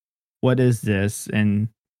is this? And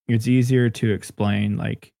it's easier to explain.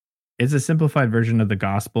 Like, it's a simplified version of the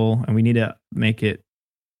gospel, and we need to make it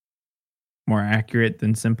more accurate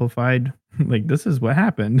than simplified. Like, this is what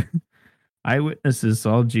happened. Eyewitnesses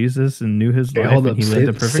saw Jesus and knew his life. Hold up. And he lived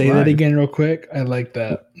a perfect say life. that again real quick. I like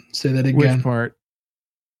that. Say that again. Which part?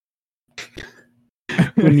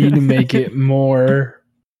 We need to make it more.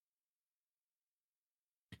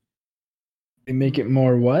 Make it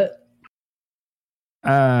more what?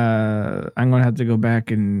 I'm gonna have to go back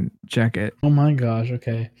and check it. Oh my gosh.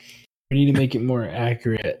 Okay. We need to make it more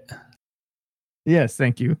accurate. Yes,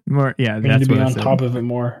 thank you. More, yeah. We need to be on top of it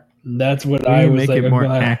more. That's what I was make like. It more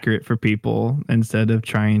accurate for people instead of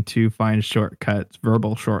trying to find shortcuts,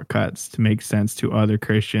 verbal shortcuts to make sense to other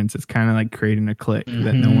Christians. It's kind of like creating a clique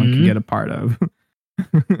that no one can get a part of.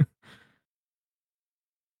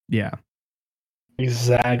 Yeah.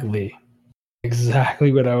 Exactly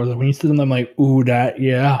what I was. When you said them, I'm like, ooh, that,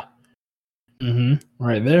 yeah.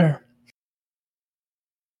 Right there.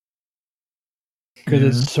 Because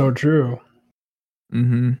it's so true.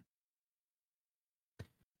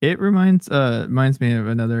 It reminds me of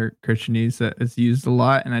another Christianese that is used a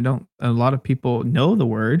lot, and a lot of people know the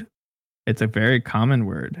word. It's a very common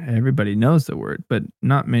word. Everybody knows the word, but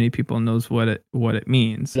not many people knows what it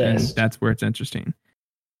means. Yes. And that's where it's interesting.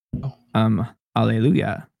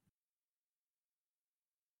 Alleluia.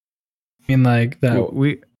 I mean, like that.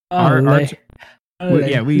 We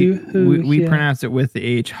pronounce it with the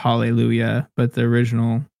H, hallelujah, but the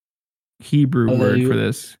original Hebrew word for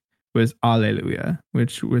this was alleluia,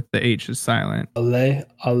 which with the H is silent.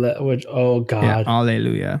 Which, oh God. Yeah,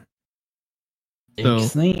 alleluia. So,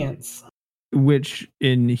 which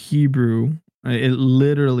in Hebrew, it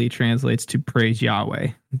literally translates to praise Yahweh.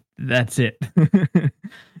 That's it.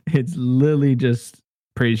 It's literally just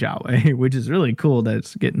praise Yahweh, which is really cool.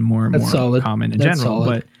 That's getting more and more common in general.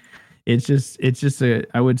 But it's just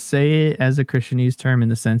I would say it as a Christianese term in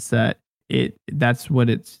the sense that that's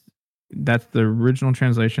the original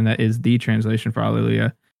translation. That is the translation for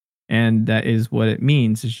Alleluia. And that is what it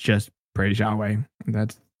means. It's just praise Yahweh.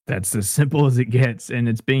 That's as simple as it gets. And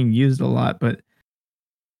it's being used a lot, but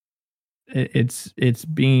it's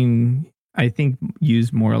being, I think,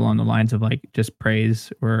 used more along the lines of like just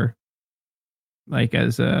praise, or like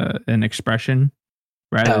as an expression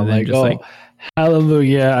rather than like, just like,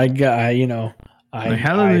 hallelujah, I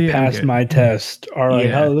passed my test. Or like,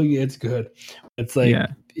 hallelujah, it's good. It's like, yeah,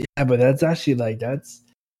 but that's actually like, that's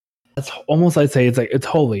almost, I'd say it's like, it's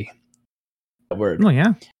holy. That word. Oh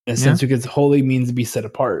yeah. In a sense, because holy means to be set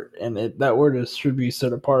apart, and that word should be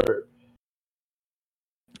set apart.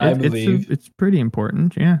 I believe it's pretty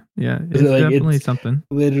important. Yeah. It's like definitely it's something.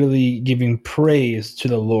 literally giving praise to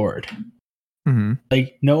the Lord, Mm-hmm.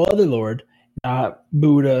 like no other Lord, not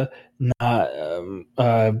Buddha, not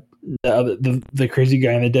the crazy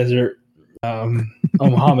guy in the desert,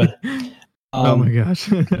 Muhammad, Oh my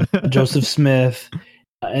gosh. Joseph Smith,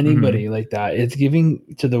 anybody Mm-hmm. like that. It's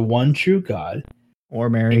giving to the one true God, Or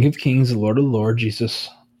King Mary. of Kings, the Lord of Lords, Jesus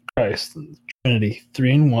Christ, Trinity,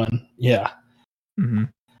 3 in 1. Yeah,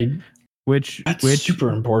 Mm-hmm. Which that's super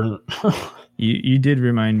important. you did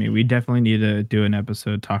remind me. We definitely need to do an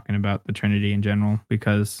episode talking about the Trinity in general,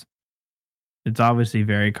 because it's obviously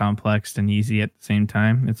very complex and easy at the same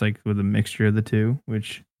time. It's like with a mixture of the two,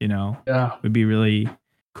 which, Yeah, would be really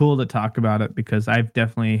cool to talk about it, because I've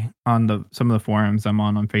definitely on some of the forums I'm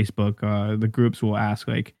on Facebook, the groups will ask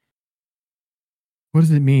like, what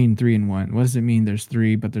does it mean 3 in 1? What does it mean there's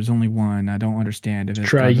 3 but there's only 1? I don't understand if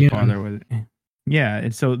it's God the Father with it. Yeah,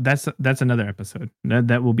 and so that's another episode.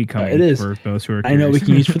 That will be coming it is. for those who are I know we curious.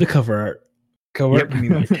 can use for the cover art. Cover Yep. art can be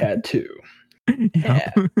my tattoo.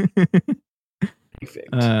 Yeah. Perfect.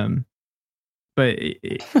 But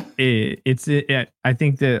I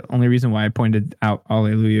think the only reason why I pointed out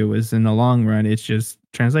Alleluia was, in the long run, it's just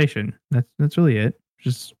translation. That's really it.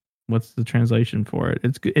 Just what's the translation for it?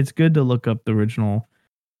 It's good to look up the original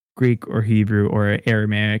Greek or Hebrew or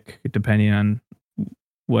Aramaic, depending on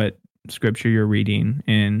what scripture you're reading,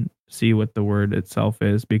 and see what the word itself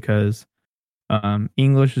is, because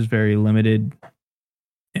English is very limited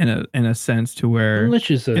in a sense to where English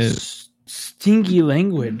is a stinky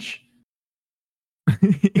language.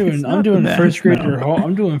 I'm doing first grade.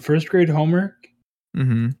 I'm doing first grade homework.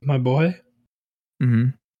 Mm-hmm. My boy.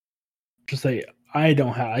 Mm-hmm. Just like I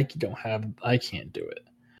can't do it.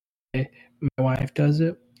 Okay? My wife does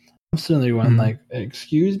it. I'm suddenly going like,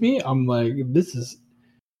 excuse me. I'm like, this is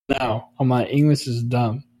no. I'm like, English is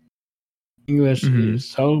dumb. English is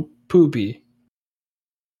so poopy.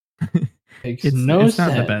 Makes no sense. It's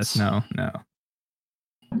not the best. No.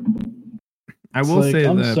 I will like, say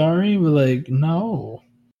I'm that. sorry, but like, no.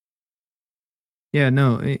 Yeah,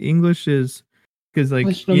 no. English is, because like,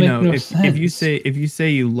 if you say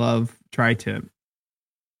you love tri-tip,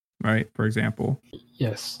 right? For example.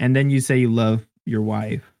 Yes. And then you say you love your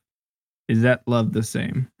wife, is that love the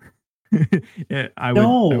same? I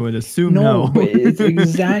would assume no. But it's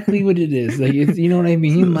exactly what it is. Like, it's, you know what I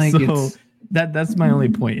mean? Like, it's that's my only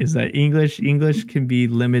point, is that English can be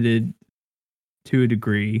limited to a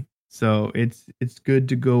degree. So it's good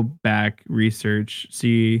to go back, research,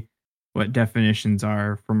 see what definitions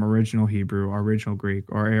are from original Hebrew or original Greek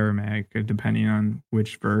or Aramaic, depending on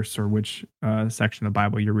which verse or which section of the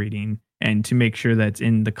Bible you're reading, and to make sure that it's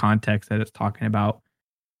in the context that it's talking about.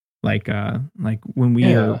 Like when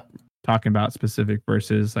we are talking about specific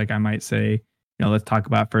verses, like I might say, let's talk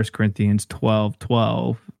about 1 Corinthians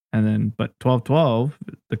 12:12, and then but 12:12,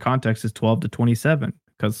 the context is 12 to 27,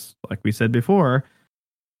 because like we said before,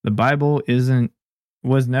 the Bible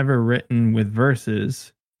was never written with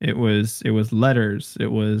verses. It was letters.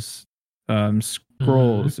 It was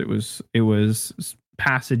scrolls. It was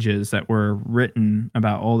passages that were written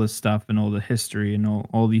about all this stuff and all the history and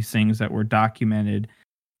all these things that were documented,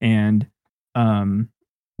 and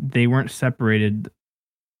they weren't separated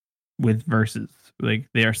with verses. Like,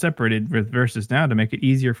 they are separated with verses now to make it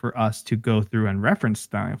easier for us to go through and reference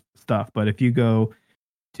stuff. But if you go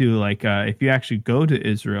to if you actually go to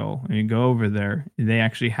Israel and you go over there, they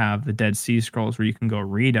actually have the Dead Sea Scrolls where you can go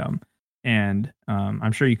read them, and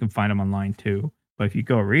I'm sure you can find them online too. But if you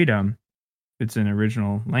go read them, it's an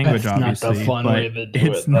original language, that's obviously, not the fun but way to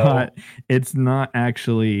do it's not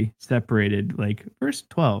actually separated, like verse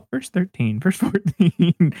 12, verse 13, verse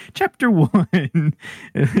 14, chapter 1.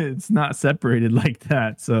 It's not separated like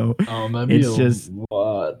that. So it's just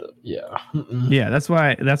yeah, that's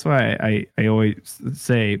why I always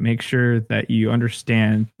say, make sure that you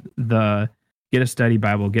understand get a study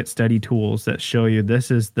Bible, get study tools that show you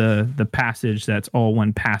this is the passage that's all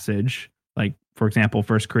one passage. Like, for example,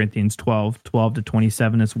 1 Corinthians 12 to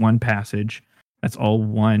 27 is one passage. That's all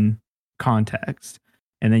one context.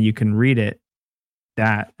 And then you can read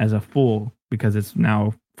that as a full, because it's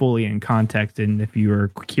now fully in context. And if you are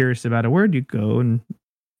curious about a word, you go and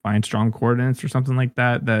find strong coordinates or something like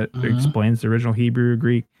that explains the original Hebrew or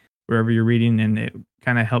Greek, wherever you're reading. And it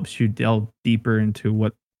kind of helps you delve deeper into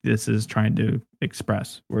what this is trying to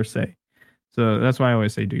express or say. So that's why I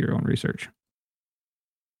always say, do your own research.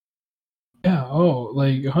 Yeah,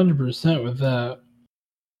 like 100% with that.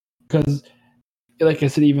 Because, like I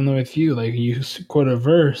said, even though with you, like, you quote a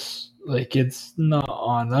verse, like, it's not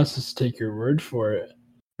on us to take your word for it.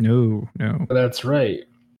 No. But that's right.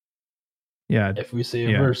 Yeah. If we say a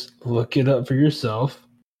Yeah. verse, look it up for yourself.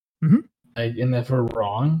 Mhm. And if we're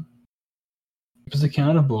wrong, keep us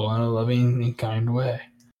accountable in a loving and kind way.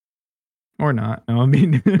 Or not. No, I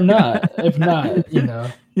mean, Or not. If not,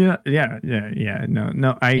 Yeah.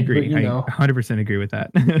 No, I agree. But, I 100% agree with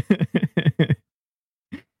that.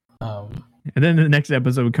 um, And then the next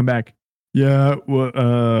episode would come back. Yeah, well,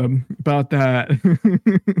 about that.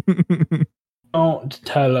 don't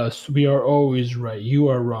tell us we are always right. You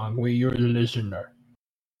are wrong. You're the listener.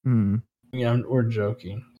 We're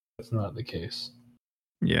joking. That's not the case.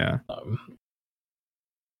 Yeah.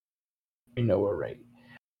 We know we're right.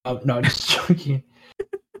 No, just joking.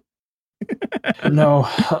 No.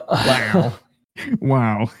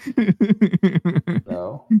 Wow.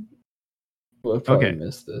 No. Well, I've probably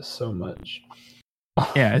missed this so much.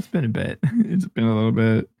 Yeah, it's been a bit. It's been a little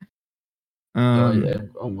bit. I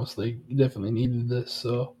almost definitely needed this.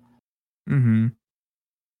 So. Know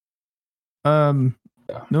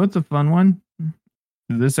what's a fun one?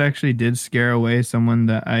 This actually did scare away someone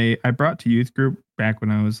that I brought to youth group back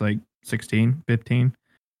when I was like 16, 15.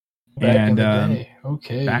 Back in the day.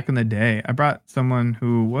 Okay. Back in the day, I brought someone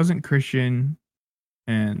who wasn't Christian,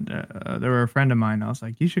 and they were a friend of mine. I was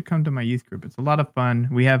like, you should come to my youth group. It's a lot of fun.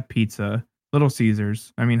 We have pizza, Little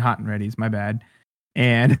Caesars. I mean, Hot and Ready's, my bad.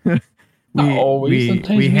 And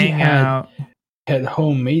we hang out. Had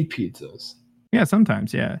homemade pizzas. Yeah,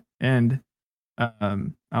 sometimes, yeah. And I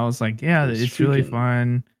was like, yeah, it's really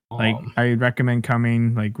fun. Like, I recommend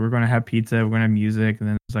coming. Like, we're going to have pizza, we're going to have music, and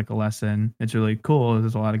then there's like a lesson. It's really cool.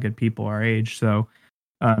 There's a lot of good people our age. So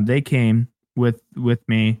they came with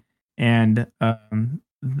me. And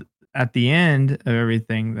at the end of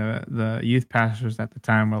everything, the youth pastors at the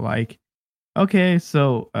time were like, okay,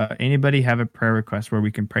 so anybody have a prayer request where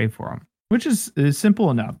we can pray for them? Which is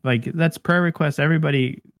simple enough. Like, that's prayer request.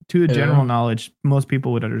 Everybody, to a general knowledge, most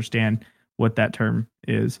people would understand what that term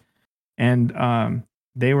is. And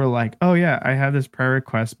they were like, oh yeah, I have this prayer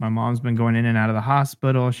request. My mom's been going in and out of the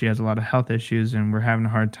hospital. She has a lot of health issues, and we're having a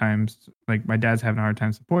hard time. Like, my dad's having a hard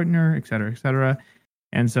time supporting her, et cetera, et cetera.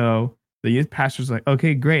 And so the youth pastor's like,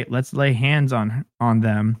 okay, great. Let's lay hands on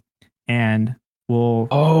them, and we'll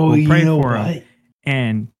pray for them.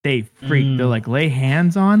 And they freak. They're like, lay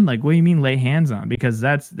hands on? Like, what do you mean lay hands on? Because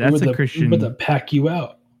that's a Christian. But to pack you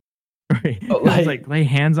out. Right. It was like lay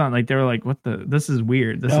hands on. Like, they were like, what the? This is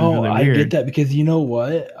weird. This is really weird. I get that, because you know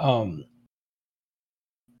what?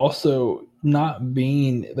 Also, not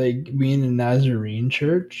being a Nazarene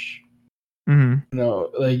church.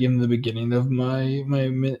 Like in the beginning of my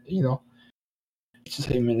to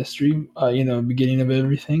say ministry, beginning of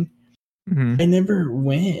everything, I never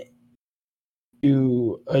went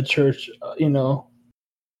to a church,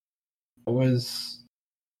 was,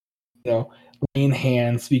 laying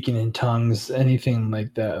hands, speaking in tongues, anything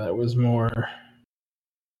like that. That was more,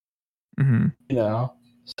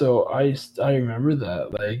 So I remember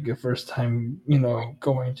that, like, the first time,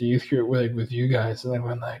 going to youth group with you guys, and I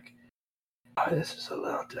went like, oh, this is a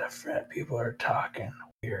little different. People are talking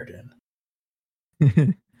weird,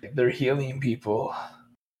 and they're healing people.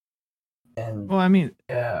 And well, I mean,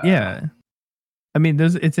 yeah. I mean,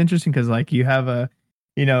 it's interesting because, like, you have a,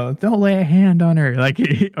 don't lay a hand on her, like,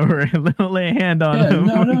 or don't lay a hand on him.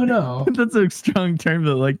 No. That's a strong term,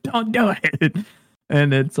 but like, don't do it.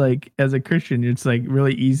 And it's like, as a Christian, it's like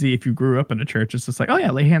really easy if you grew up in a church. It's just like, oh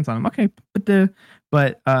yeah, lay hands on him. Okay,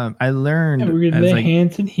 but I learned we're gonna lay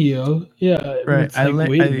hands and heal. Yeah, right.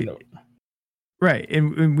 Right,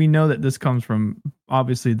 and we know that this comes from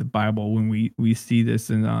obviously the Bible. When we see this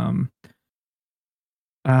in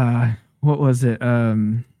what was it?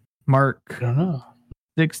 Mark, I don't know.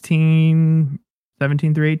 16,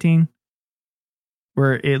 17 through 18,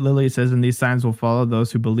 where it literally says, and these signs will follow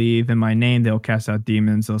those who believe in my name. They'll cast out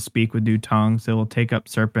demons. They'll speak with new tongues. They will take up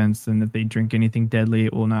serpents. And if they drink anything deadly,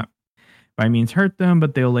 it will not by means hurt them,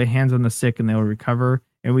 but they'll lay hands on the sick and they will recover.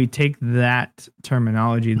 And we take that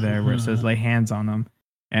terminology there where it says lay hands on them,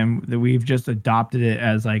 and we've just adopted it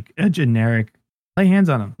as like a generic lay hands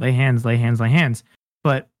on them, lay hands, lay hands, lay hands.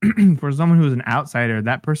 But for someone who's an outsider,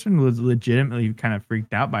 that person was legitimately kind of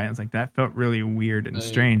freaked out by it. It's like, that felt really weird and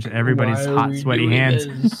strange. Everybody's hot, sweaty hands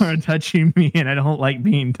are touching me, and I don't like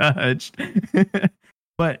being touched.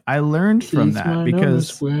 But I learned from that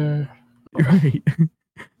because right.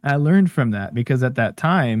 I learned from that because at that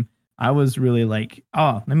time I was really like,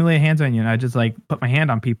 oh, let me lay hands on you, and I just like put my hand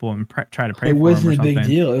on people and try to pray for them. It wasn't a big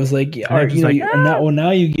deal. It was like, now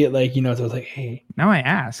you get like, so it's like, hey, now I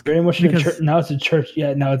ask very much in a church. Now it's a church.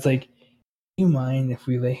 Yeah, now it's like, do you mind if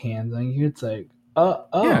we lay hands on you? It's like,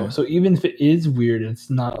 yeah. So even if it is weird, it's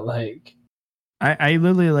not like, I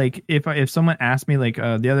literally like if someone asked me like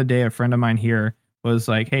the other day, a friend of mine here was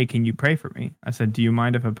like, "Hey, can you pray for me?" I said, "Do you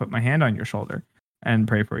mind if I put my hand on your shoulder and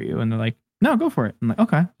pray for you?" And they're like, "No, go for it." I'm like,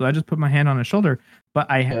 "Okay." So I just put my hand on his shoulder, but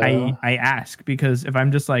I ask because if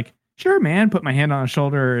I'm just like, "Sure, man," put my hand on his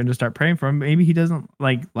shoulder and just start praying for him, maybe he doesn't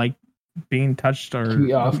like being touched, or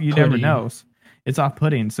you never know. It's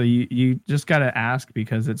off-putting. So you just gotta ask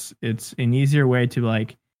because it's an easier way to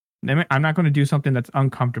like. I'm not going to do something that's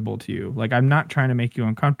uncomfortable to you. Like, I'm not trying to make you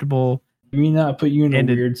uncomfortable. I mean, not put you in a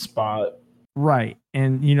weird spot. Right.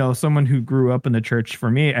 And, someone who grew up in the church,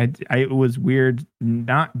 for me, it was weird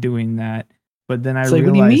not doing that. But then I realized,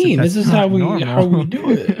 what do you mean? This is how we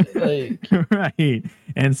do it. Like, right.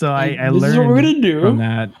 And so I this learned is what we're going to do from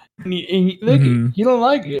that. And you don't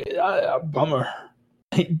like it. Bummer.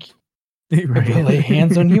 Like, right. I will lay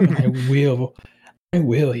hands on you and I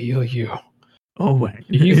will heal you. Oh, wait.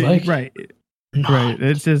 You like right. Right.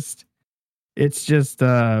 It's just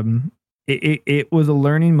it was a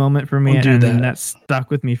learning moment for me, and that stuck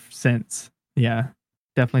with me since. Yeah.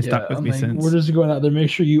 Definitely stuck with me since. We're just going out there. Make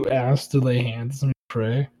sure you ask to lay hands and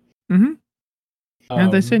pray. Mm-hmm. And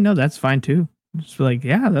if they say no, that's fine too. Just like,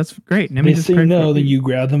 yeah, that's great. If they say no, then you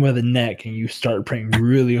grab them by the neck and you start praying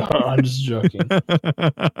really hard. I'm just joking.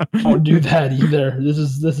 Don't do that either.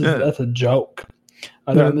 That's a joke.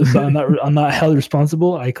 I'm not held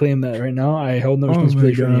responsible. I claim that right now. I hold no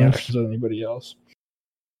responsibility for any actions of anybody else.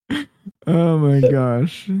 Oh my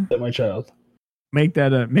gosh! That my child. Make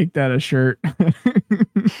that a shirt.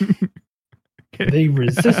 They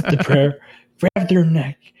resist the prayer, grab their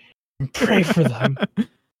neck, and pray for them.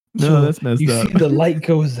 No, that's messed up. You see the light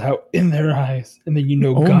goes out in their eyes, and then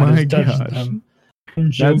God has touched them.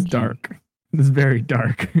 That's dark. It's very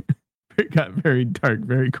dark. It got very dark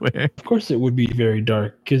very quick. Of course, it would be very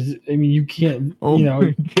dark because you can't.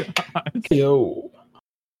 My gosh. Yo.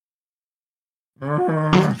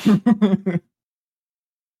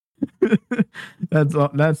 That's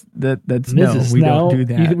no. We don't do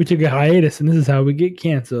that. We took a hiatus, and this is how we get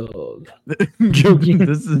canceled. Joking.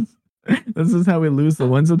 This is how we lose the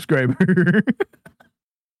one subscriber.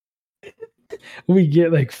 We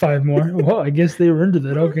get like 5 more. Well, I guess they were into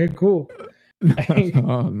that. Okay, cool.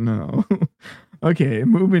 Oh no. Okay,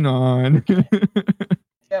 moving on.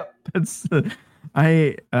 Yep. That's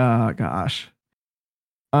gosh.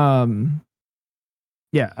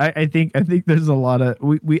 Yeah, I think there's a lot of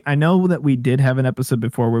I know that we did have an episode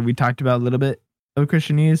before where we talked about a little bit of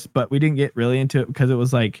Christianese, but we didn't get really into it because it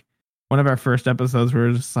was like one of our first episodes where it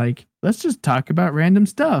was just like, let's just talk about random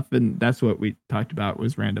stuff, and that's what we talked about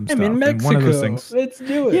was random stuff. In Mexico, one of those things, let's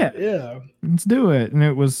do it. Yeah, let's do it. And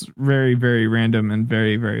it was very, very random and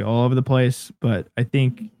very, very all over the place. But I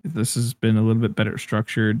think this has been a little bit better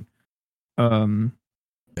structured.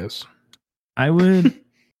 Yes, I would.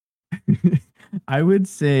 I would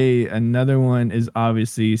say another one is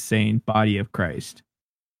obviously saying body of Christ.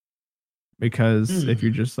 Because if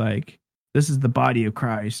you're just like, this is the body of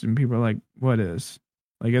Christ, and people are like, what is?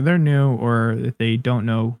 Like, if they're new or if they don't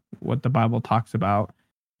know what the Bible talks about,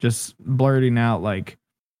 just blurting out like,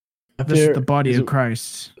 this is the body of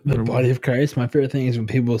Christ. The body of Christ. My favorite thing is when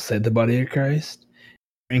people say the body of Christ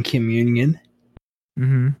and communion.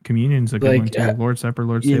 Mm-hmm. Communion's a good one too. Lord's Supper,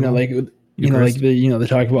 Lord's Table. They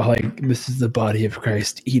talk about like, this is the body of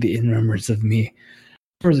Christ. Eat it in remembrance of me.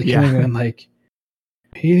 Or is it coming like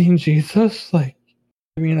eating Jesus? Like,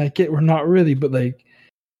 I get we're not really, but like,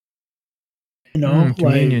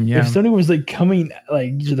 communion, if somebody was like coming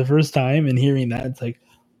like for the first time and hearing that, it's like,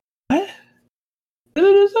 what? What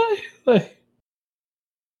did it say? Like,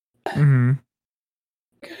 mm-hmm.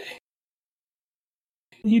 Okay.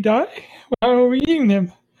 He die? Why are we eating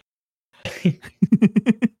them?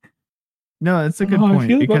 No, it's a good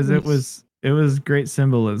point because it was great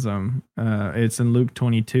symbolism. It's in Luke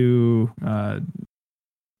 22.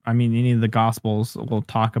 Any of the Gospels will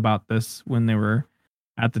talk about this when they were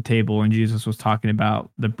at the table and Jesus was talking about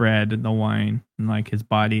the bread and the wine and like his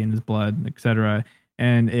body and his blood, etc.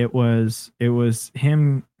 And it was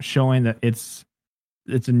him showing that it's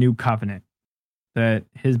a new covenant, that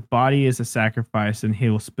his body is a sacrifice and he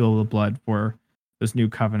will spill the blood for this new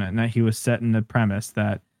covenant, and that he was setting the premise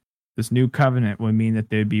that this new covenant would mean that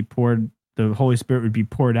they'd be poured, the Holy Spirit would be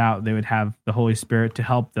poured out. They would have the Holy Spirit to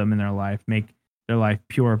help them in their life, make their life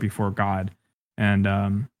pure before God.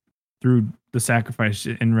 And through the sacrifice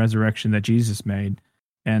and resurrection that Jesus made.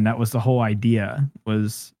 And that was the whole idea,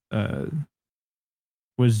 was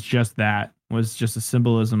just that, was just a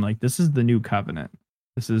symbolism. Like, this is the new covenant.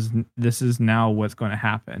 This is now what's going to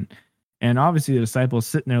happen. And obviously the disciples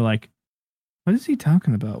sitting there like, what is he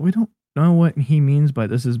talking about? We don't know what he means by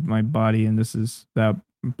this is my body and this is that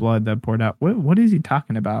blood that poured out. What is he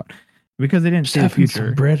talking about? Because they didn't Just see the having future.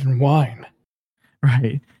 some bread and wine.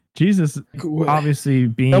 Right. Jesus obviously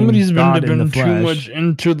being Somebody's God in the been flesh. too much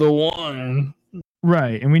into the wine.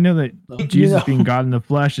 Right. And we know that You Jesus know. being God in the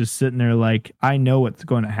flesh is sitting there like, I know what's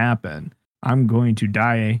going to happen. I'm going to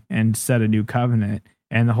die and set a new covenant,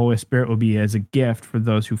 and the Holy Spirit will be as a gift for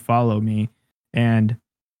those who follow me. And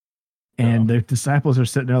the disciples are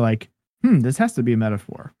sitting there like, this has to be a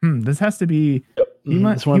metaphor. This has to be, he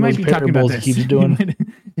might be talking about this. He keeps doing.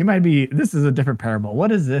 He might be, this is a different parable.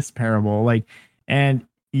 What is this parable? Like, and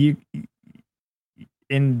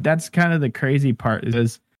that's kind of the crazy part,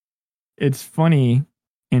 is it's funny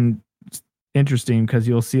and interesting because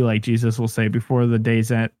you'll see like Jesus will say, before the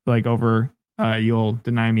day's at like over, you'll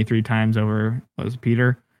deny me 3 times over, was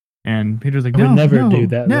Peter? And Peter's like, I would never do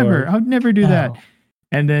that. Never. Lord. I would never do that.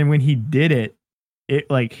 And then when he did it, it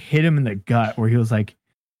like hit him in the gut where he was like,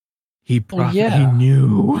 he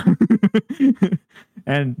knew.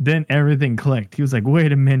 And then everything clicked. He was like,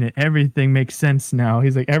 wait a minute, everything makes sense now.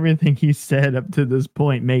 He's like, everything he said up to this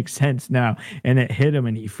point makes sense now. And it hit him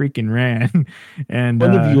and he freaking ran. And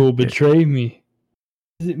one of you will betray me.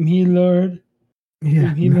 Is it me, Lord?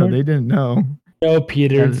 Yeah, me, no, Lord? they didn't know. No,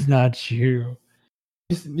 Peter, it's not you.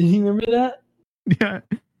 Did you remember that? Yeah.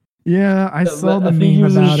 Yeah, I saw the I think meme it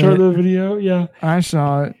was about a shorter it. video. Yeah, I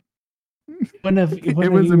saw it.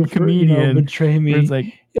 It was a comedian. Betray me. It's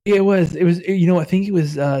like, it was. I think it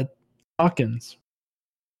was Hawkins.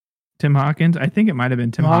 Tim Hawkins. I think it might have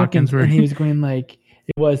been Tim Hawkins, where and he was going like,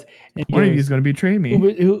 it was. And one of you is going to betray me.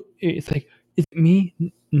 It's like, is it me?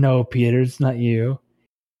 No, Peter, it's not you.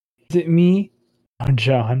 Is it me? Oh,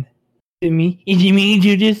 John. Is it me? Is it me,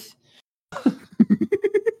 Judas?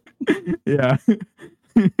 Yeah.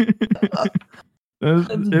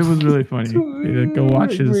 It was really funny. Go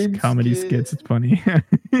watch his comedy skits. It's funny.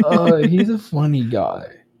 He's a funny guy.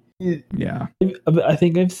 Yeah. I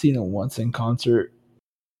think I've seen him once in concert.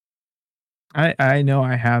 I know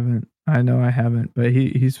I haven't. But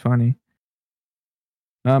he's funny.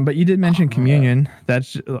 But you did mention communion.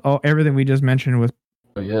 That's everything we just mentioned was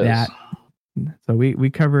that. So we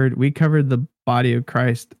covered the body of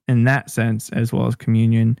Christ in that sense, as well as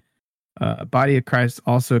communion. Body of Christ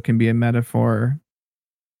also can be a metaphor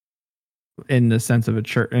in the sense of a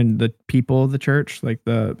church, and the people of the church, like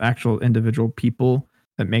the actual individual people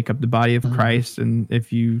that make up the body of Christ. And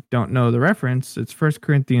if you don't know the reference, it's 1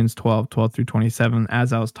 Corinthians 12 through 27,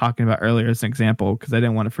 as I was talking about earlier as an example, because I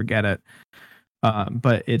didn't want to forget it.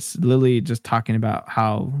 But it's literally just talking about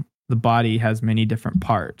how the body has many different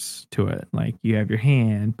parts to it. Like you have your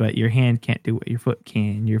hand, but your hand can't do what your foot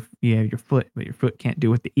can. You have your foot, but your foot can't do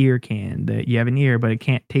what the ear can. That you have an ear, but it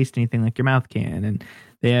can't taste anything like your mouth can. And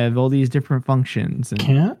they have all these different functions. And,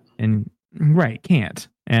 can't? And right, can't.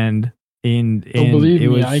 And believe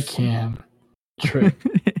me, I can. Trick.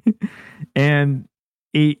 And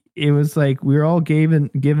it was like we were all given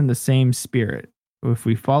the same spirit. If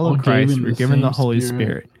we follow Christ, we're given the Holy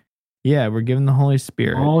Spirit. Yeah, we're given the Holy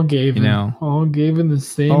Spirit. All given. All given the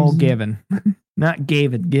same. All given. Not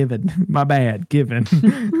given. My bad. Given.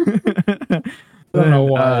 I don't know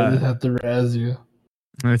why I just have to razz you.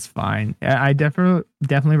 It's fine. I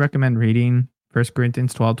definitely recommend reading 1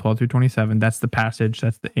 Corinthians 12 through 27. That's the passage.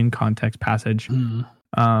 That's the in context passage. And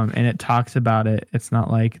it talks about it. It's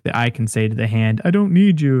not like the eye can say to the hand, I don't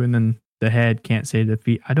need you. And then the head can't say to the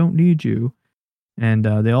feet, I don't need you. And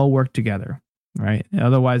they all work together, right?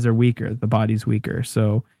 Otherwise, they're weaker. The body's weaker.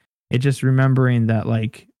 So it's just remembering that,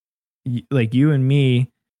 like you and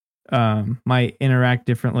me might interact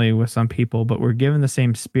differently with some people, but we're given the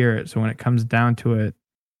same spirit. So when it comes down to it,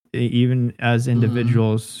 even as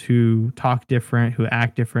individuals who talk different, who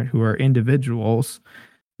act different, who are individuals,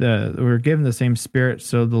 we're given the same spirit.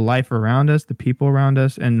 So the life around us, the people around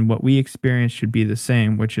us, and what we experience should be the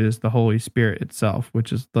same, which is the Holy Spirit itself,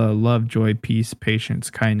 which is the love, joy, peace, patience,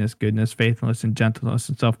 kindness, goodness, faithfulness, and gentleness,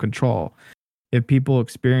 and self-control. If people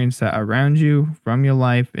experience that around you from your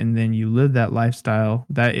life, and then you live that lifestyle,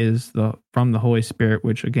 that is from the Holy Spirit,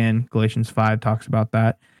 which again, Galatians 5 talks about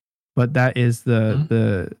that. But that is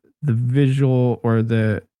the visual or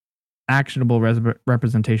the actionable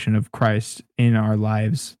representation of Christ in our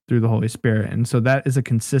lives through the Holy Spirit. And so that is a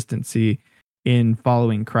consistency in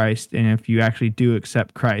following Christ. And if you actually do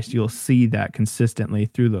accept Christ, you'll see that consistently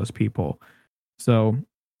through those people. So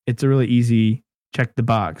it's a really easy check the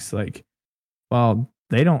box. Like, well,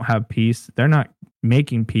 they don't have peace. They're not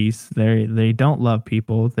making peace. They don't love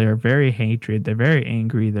people. They're very hatred. They're very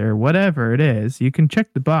angry. They're whatever it is. You can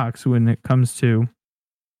check the box when it comes to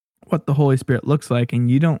what the Holy Spirit looks like.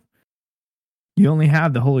 And you only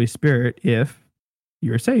have the Holy Spirit if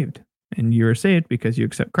you're saved. and you are saved because you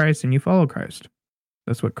accept Christ and you follow Christ.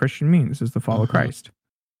 That's what Christian means, is to follow Christ.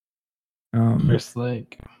 Just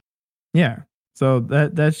like, yeah. So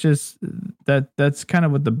that's kind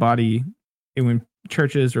of what the body, when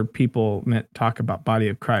churches or people talk about body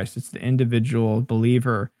of Christ, it's the individual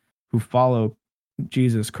believer who follow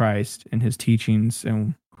Jesus Christ and his teachings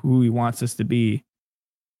and who he wants us to be,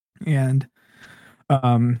 and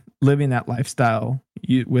living that lifestyle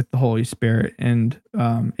with the Holy Spirit. And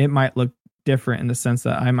it might look different in the sense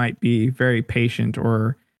that I might be very patient,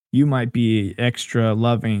 or you might be extra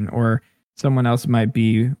loving, or someone else might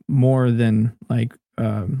be more than like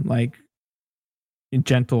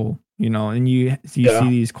gentle, and you see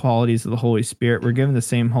these qualities of the Holy Spirit. We're given the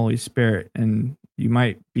same Holy Spirit, and you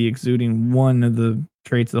might be exuding one of the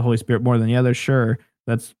traits of the Holy Spirit more than the other. Sure,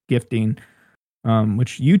 that's gifting,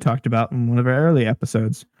 which you talked about in one of our early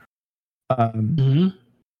episodes. And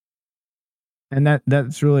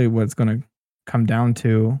that's really what it's going to come down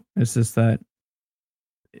to. It's just that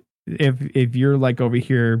if you're like over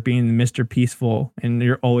here being Mr. Peaceful, and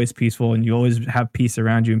you're always peaceful and you always have peace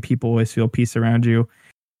around you and people always feel peace around you,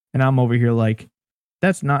 and I'm over here like,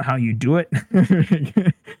 that's not how you do it.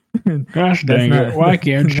 Gosh dang it. Why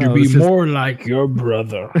can't you be more like your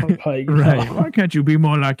brother? Like, right. Why can't you be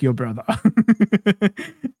more like your brother?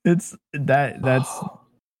 It's that's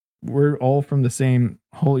we're all from the same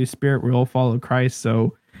Holy Spirit. We all follow Christ.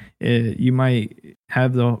 So you might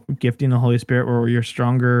have the gifting of the Holy Spirit where you're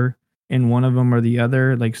stronger in one of them or the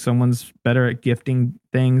other. Like someone's better at gifting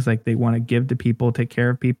things, like they want to give to people, take care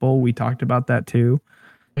of people. We talked about that too.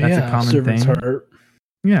 That's a common thing. Heart.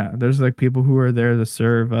 Yeah, there's like people who are there to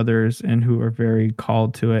serve others and who are very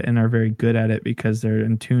called to it and are very good at it because they're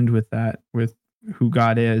in tune with that, with who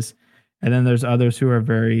God is. And then there's others who are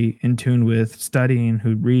very in tune with studying,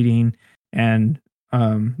 who reading and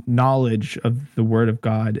knowledge of the Word of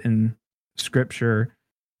God and Scripture,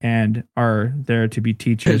 and are there to be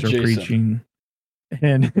teachers or preaching.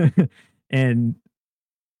 And and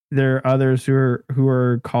there are others who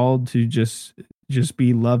are called to just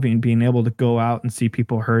be loving, being able to go out and see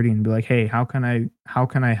people hurting and be like, hey, how can I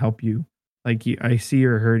help you? Like, I see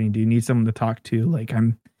you're hurting. Do you need someone to talk to? Like,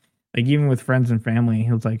 I'm like, even with friends and family,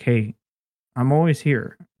 he was like, hey, I'm always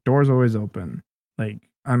here. Doors always open. Like,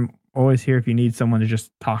 I'm always here if you need someone to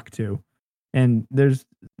just talk to. And there's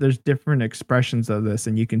different expressions of this,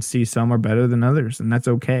 and you can see some are better than others, and that's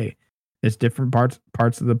okay. It's different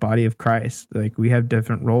parts of the body of Christ. Like, we have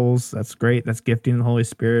different roles. That's great. That's gifting the Holy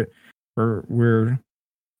Spirit. We're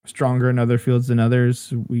stronger in other fields than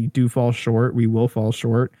others. We do fall short. We will fall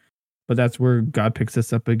short. But that's where God picks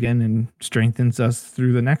us up again and strengthens us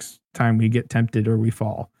through the next time we get tempted or we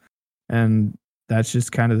fall. And that's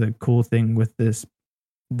just kind of the cool thing with this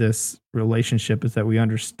relationship, is that we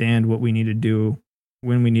understand what we need to do,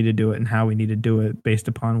 when we need to do it, and how we need to do it based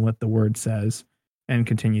upon what the Word says, and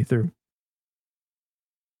continue through.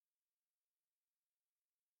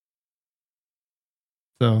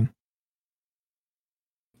 So,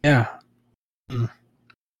 yeah.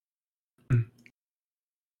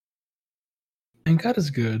 And God is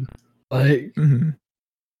good. Like,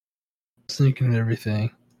 thinking of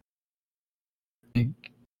everything. Like,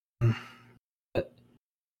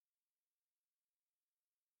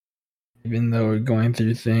 even though we're going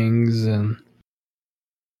through things and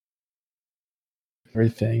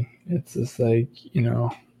everything, it's just like,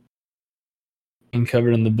 being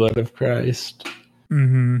covered in the blood of Christ,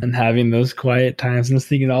 and having those quiet times and just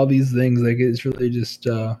thinking all these things. Like, it's really just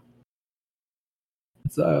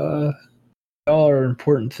it's all are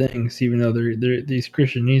important things, even though they're these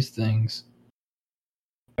Christianese things.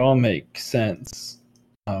 They all make sense.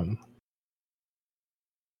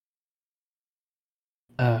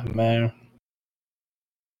 Man,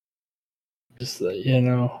 just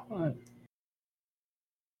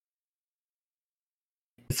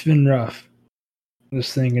it's been rough.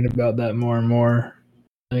 Just thinking about that more and more.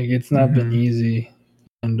 Like, it's not been easy,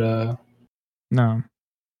 and no,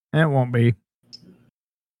 it won't be.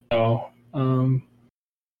 No, now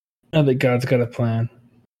that God's got a plan,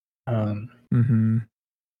 and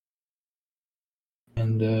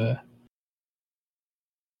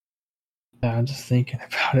I'm just thinking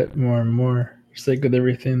about it more and more. Just like with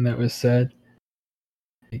everything that was said,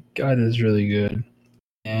 like, God is really good,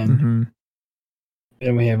 and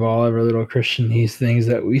then we have all of our little Christianese things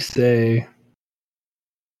that we say.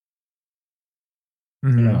 I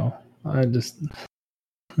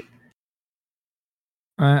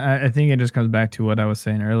think it just comes back to what I was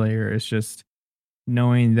saying earlier. It's just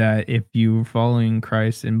knowing that if you're following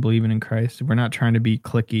Christ and believing in Christ, we're not trying to be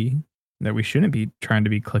cliquey, that we shouldn't be trying to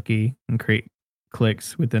be cliquey and create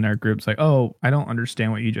cliques within our groups. Like, oh, I don't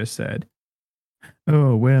understand what you just said.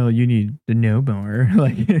 Oh, well, you need to know more.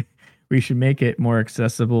 Like, we should make it more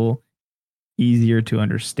accessible, easier to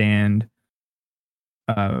understand,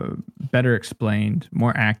 better explained,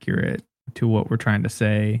 more accurate to what we're trying to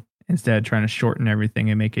say, instead of trying to shorten everything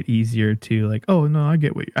and make it easier to like, oh no, I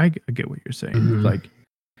get what you're saying. Mm-hmm. Like,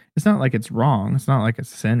 it's not like it's wrong. It's not like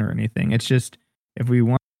it's a sin or anything. It's just if we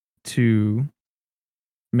want to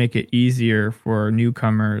make it easier for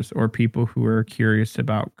newcomers or people who are curious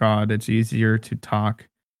about God, it's easier to talk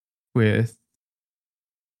with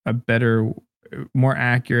a better, more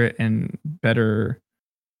accurate and better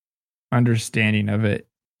understanding of it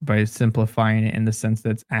by simplifying it in the sense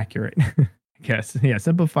that's accurate. I guess. Yeah,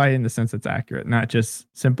 simplify it in the sense that's accurate, not just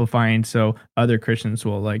simplifying so other Christians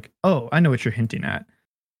will like, oh, I know what you're hinting at.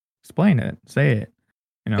 Explain it. Say it.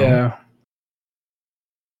 You know? Yeah.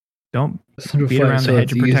 Don't Simplify beat around so the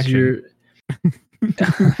hedge of protection.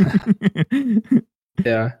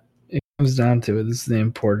 Yeah. It comes down to it. This is the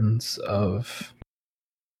importance of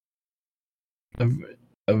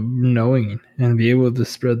knowing and be able to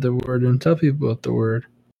spread the word and tell people about the word.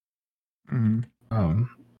 Mm-hmm.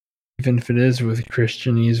 Even if it is with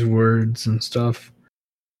Christianese words and stuff,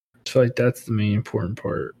 I feel like that's the main important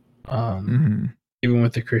part. Even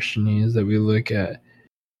with the Christianese that we look at,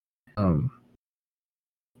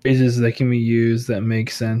 phrases that can be used that make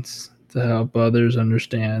sense to help others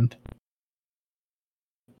understand.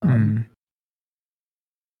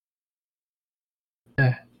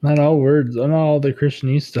 Yeah, not all words, not all the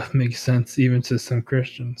Christianese stuff makes sense even to some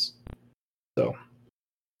Christians. So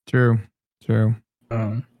True.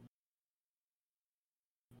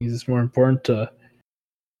 It's more important to,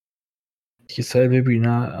 like you said, maybe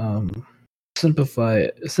not simplify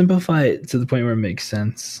it to the point where it makes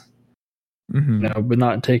sense. Mm-hmm. You know, but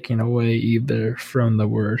not taking away either from the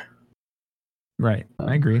word. Right.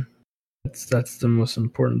 I agree. That's the most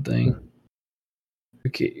important thing.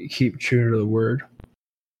 Keep true to the word.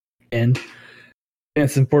 And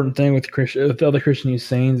it's an important thing with the other Christianese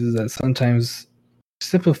sayings is that sometimes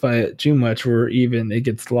simplify it too much where even it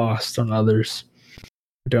gets lost on others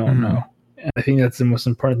who don't know. And I think that's the most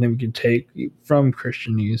important thing we can take from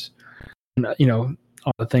Christianese. And, you know,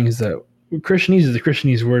 all the things that Christianese is the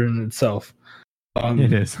Christianese word in itself.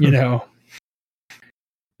 It is. You know.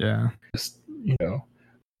 Yeah. Just, you know,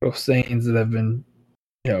 those sayings that have been,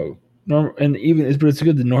 you know, normal, and even but it's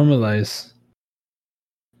good to normalize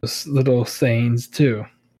those little sayings too.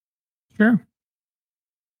 Sure.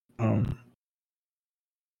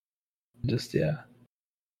 Just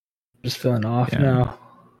feeling off now.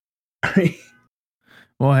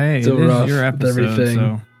 Well, hey, still it rough is your with episode, everything.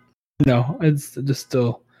 so no, it's just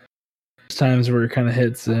still times where it kind of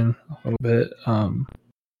hits in a little bit.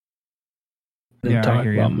 Didn't talk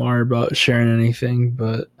about more about sharing anything,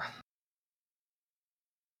 but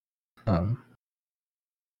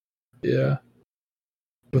yeah,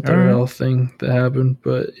 with our health thing that happened.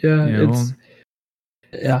 But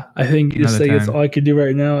I think just say it's all I could do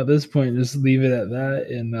right now at this point. Just leave it at that,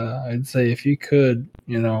 and I'd say if you could,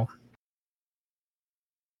 you know,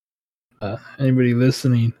 anybody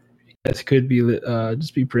listening, you guys could be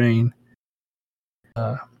just be praying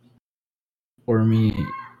for me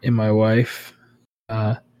and my wife.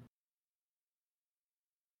 Get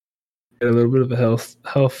a little bit of a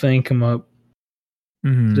health thing come up.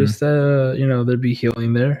 Just you know, there'd be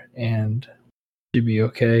healing there, and she'd be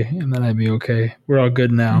okay, and then I'd be okay. We're all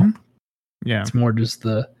good now. Yeah, it's more just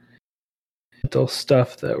the mental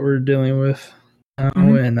stuff that we're dealing with now,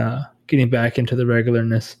 and getting back into the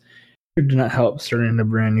regularness. It did not help starting a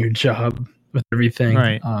brand new job with everything.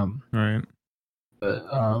 Right. But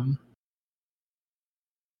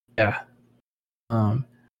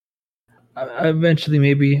I eventually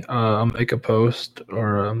maybe I'll make a post,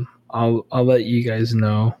 or I'll let you guys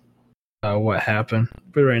know what happened.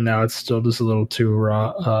 But right now it's still just a little too raw.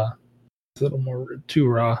 It's a little more too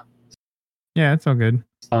raw. Yeah, it's all good.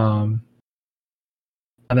 And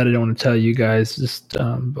that I don't want to tell you guys, just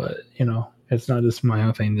but you know, it's not just my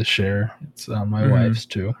own thing to share. It's my wife's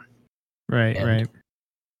too. Right.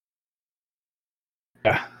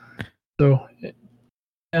 Yeah. So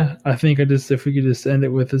yeah, I think if we could just end it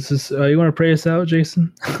with this is you want to pray us out,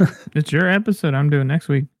 Jason? It's your episode. I'm doing next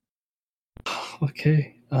week.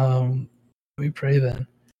 Okay. We pray then.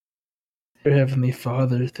 Dear Heavenly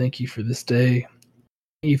Father, thank you for this day.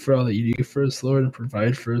 Thank you for all that you do for us, Lord, and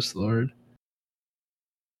provide for us, Lord.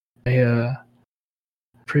 I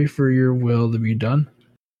pray for your will to be done.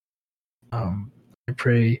 I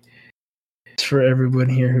pray for everyone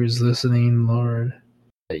here who's listening, Lord,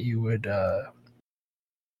 that you would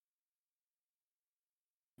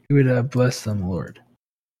you would bless them, Lord.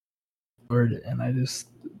 Lord, and I just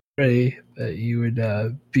pray that you would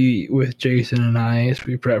be with Jason and I as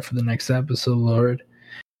we prep for the next episode, Lord.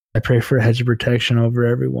 I pray for a hedge of protection over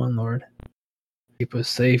everyone, Lord. Keep us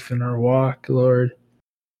safe in our walk, Lord.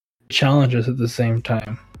 Challenge us at the same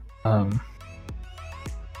time.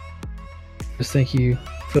 Just thank you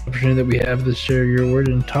for the opportunity that we have to share your word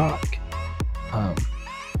and talk.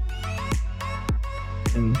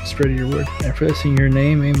 And spread your word. I pray this in your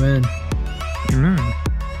name, amen. Amen.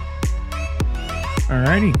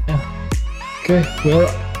 Alrighty. Yeah. Okay, well,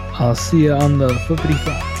 I'll see you on the flippity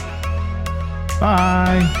flop.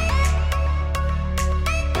 Bye.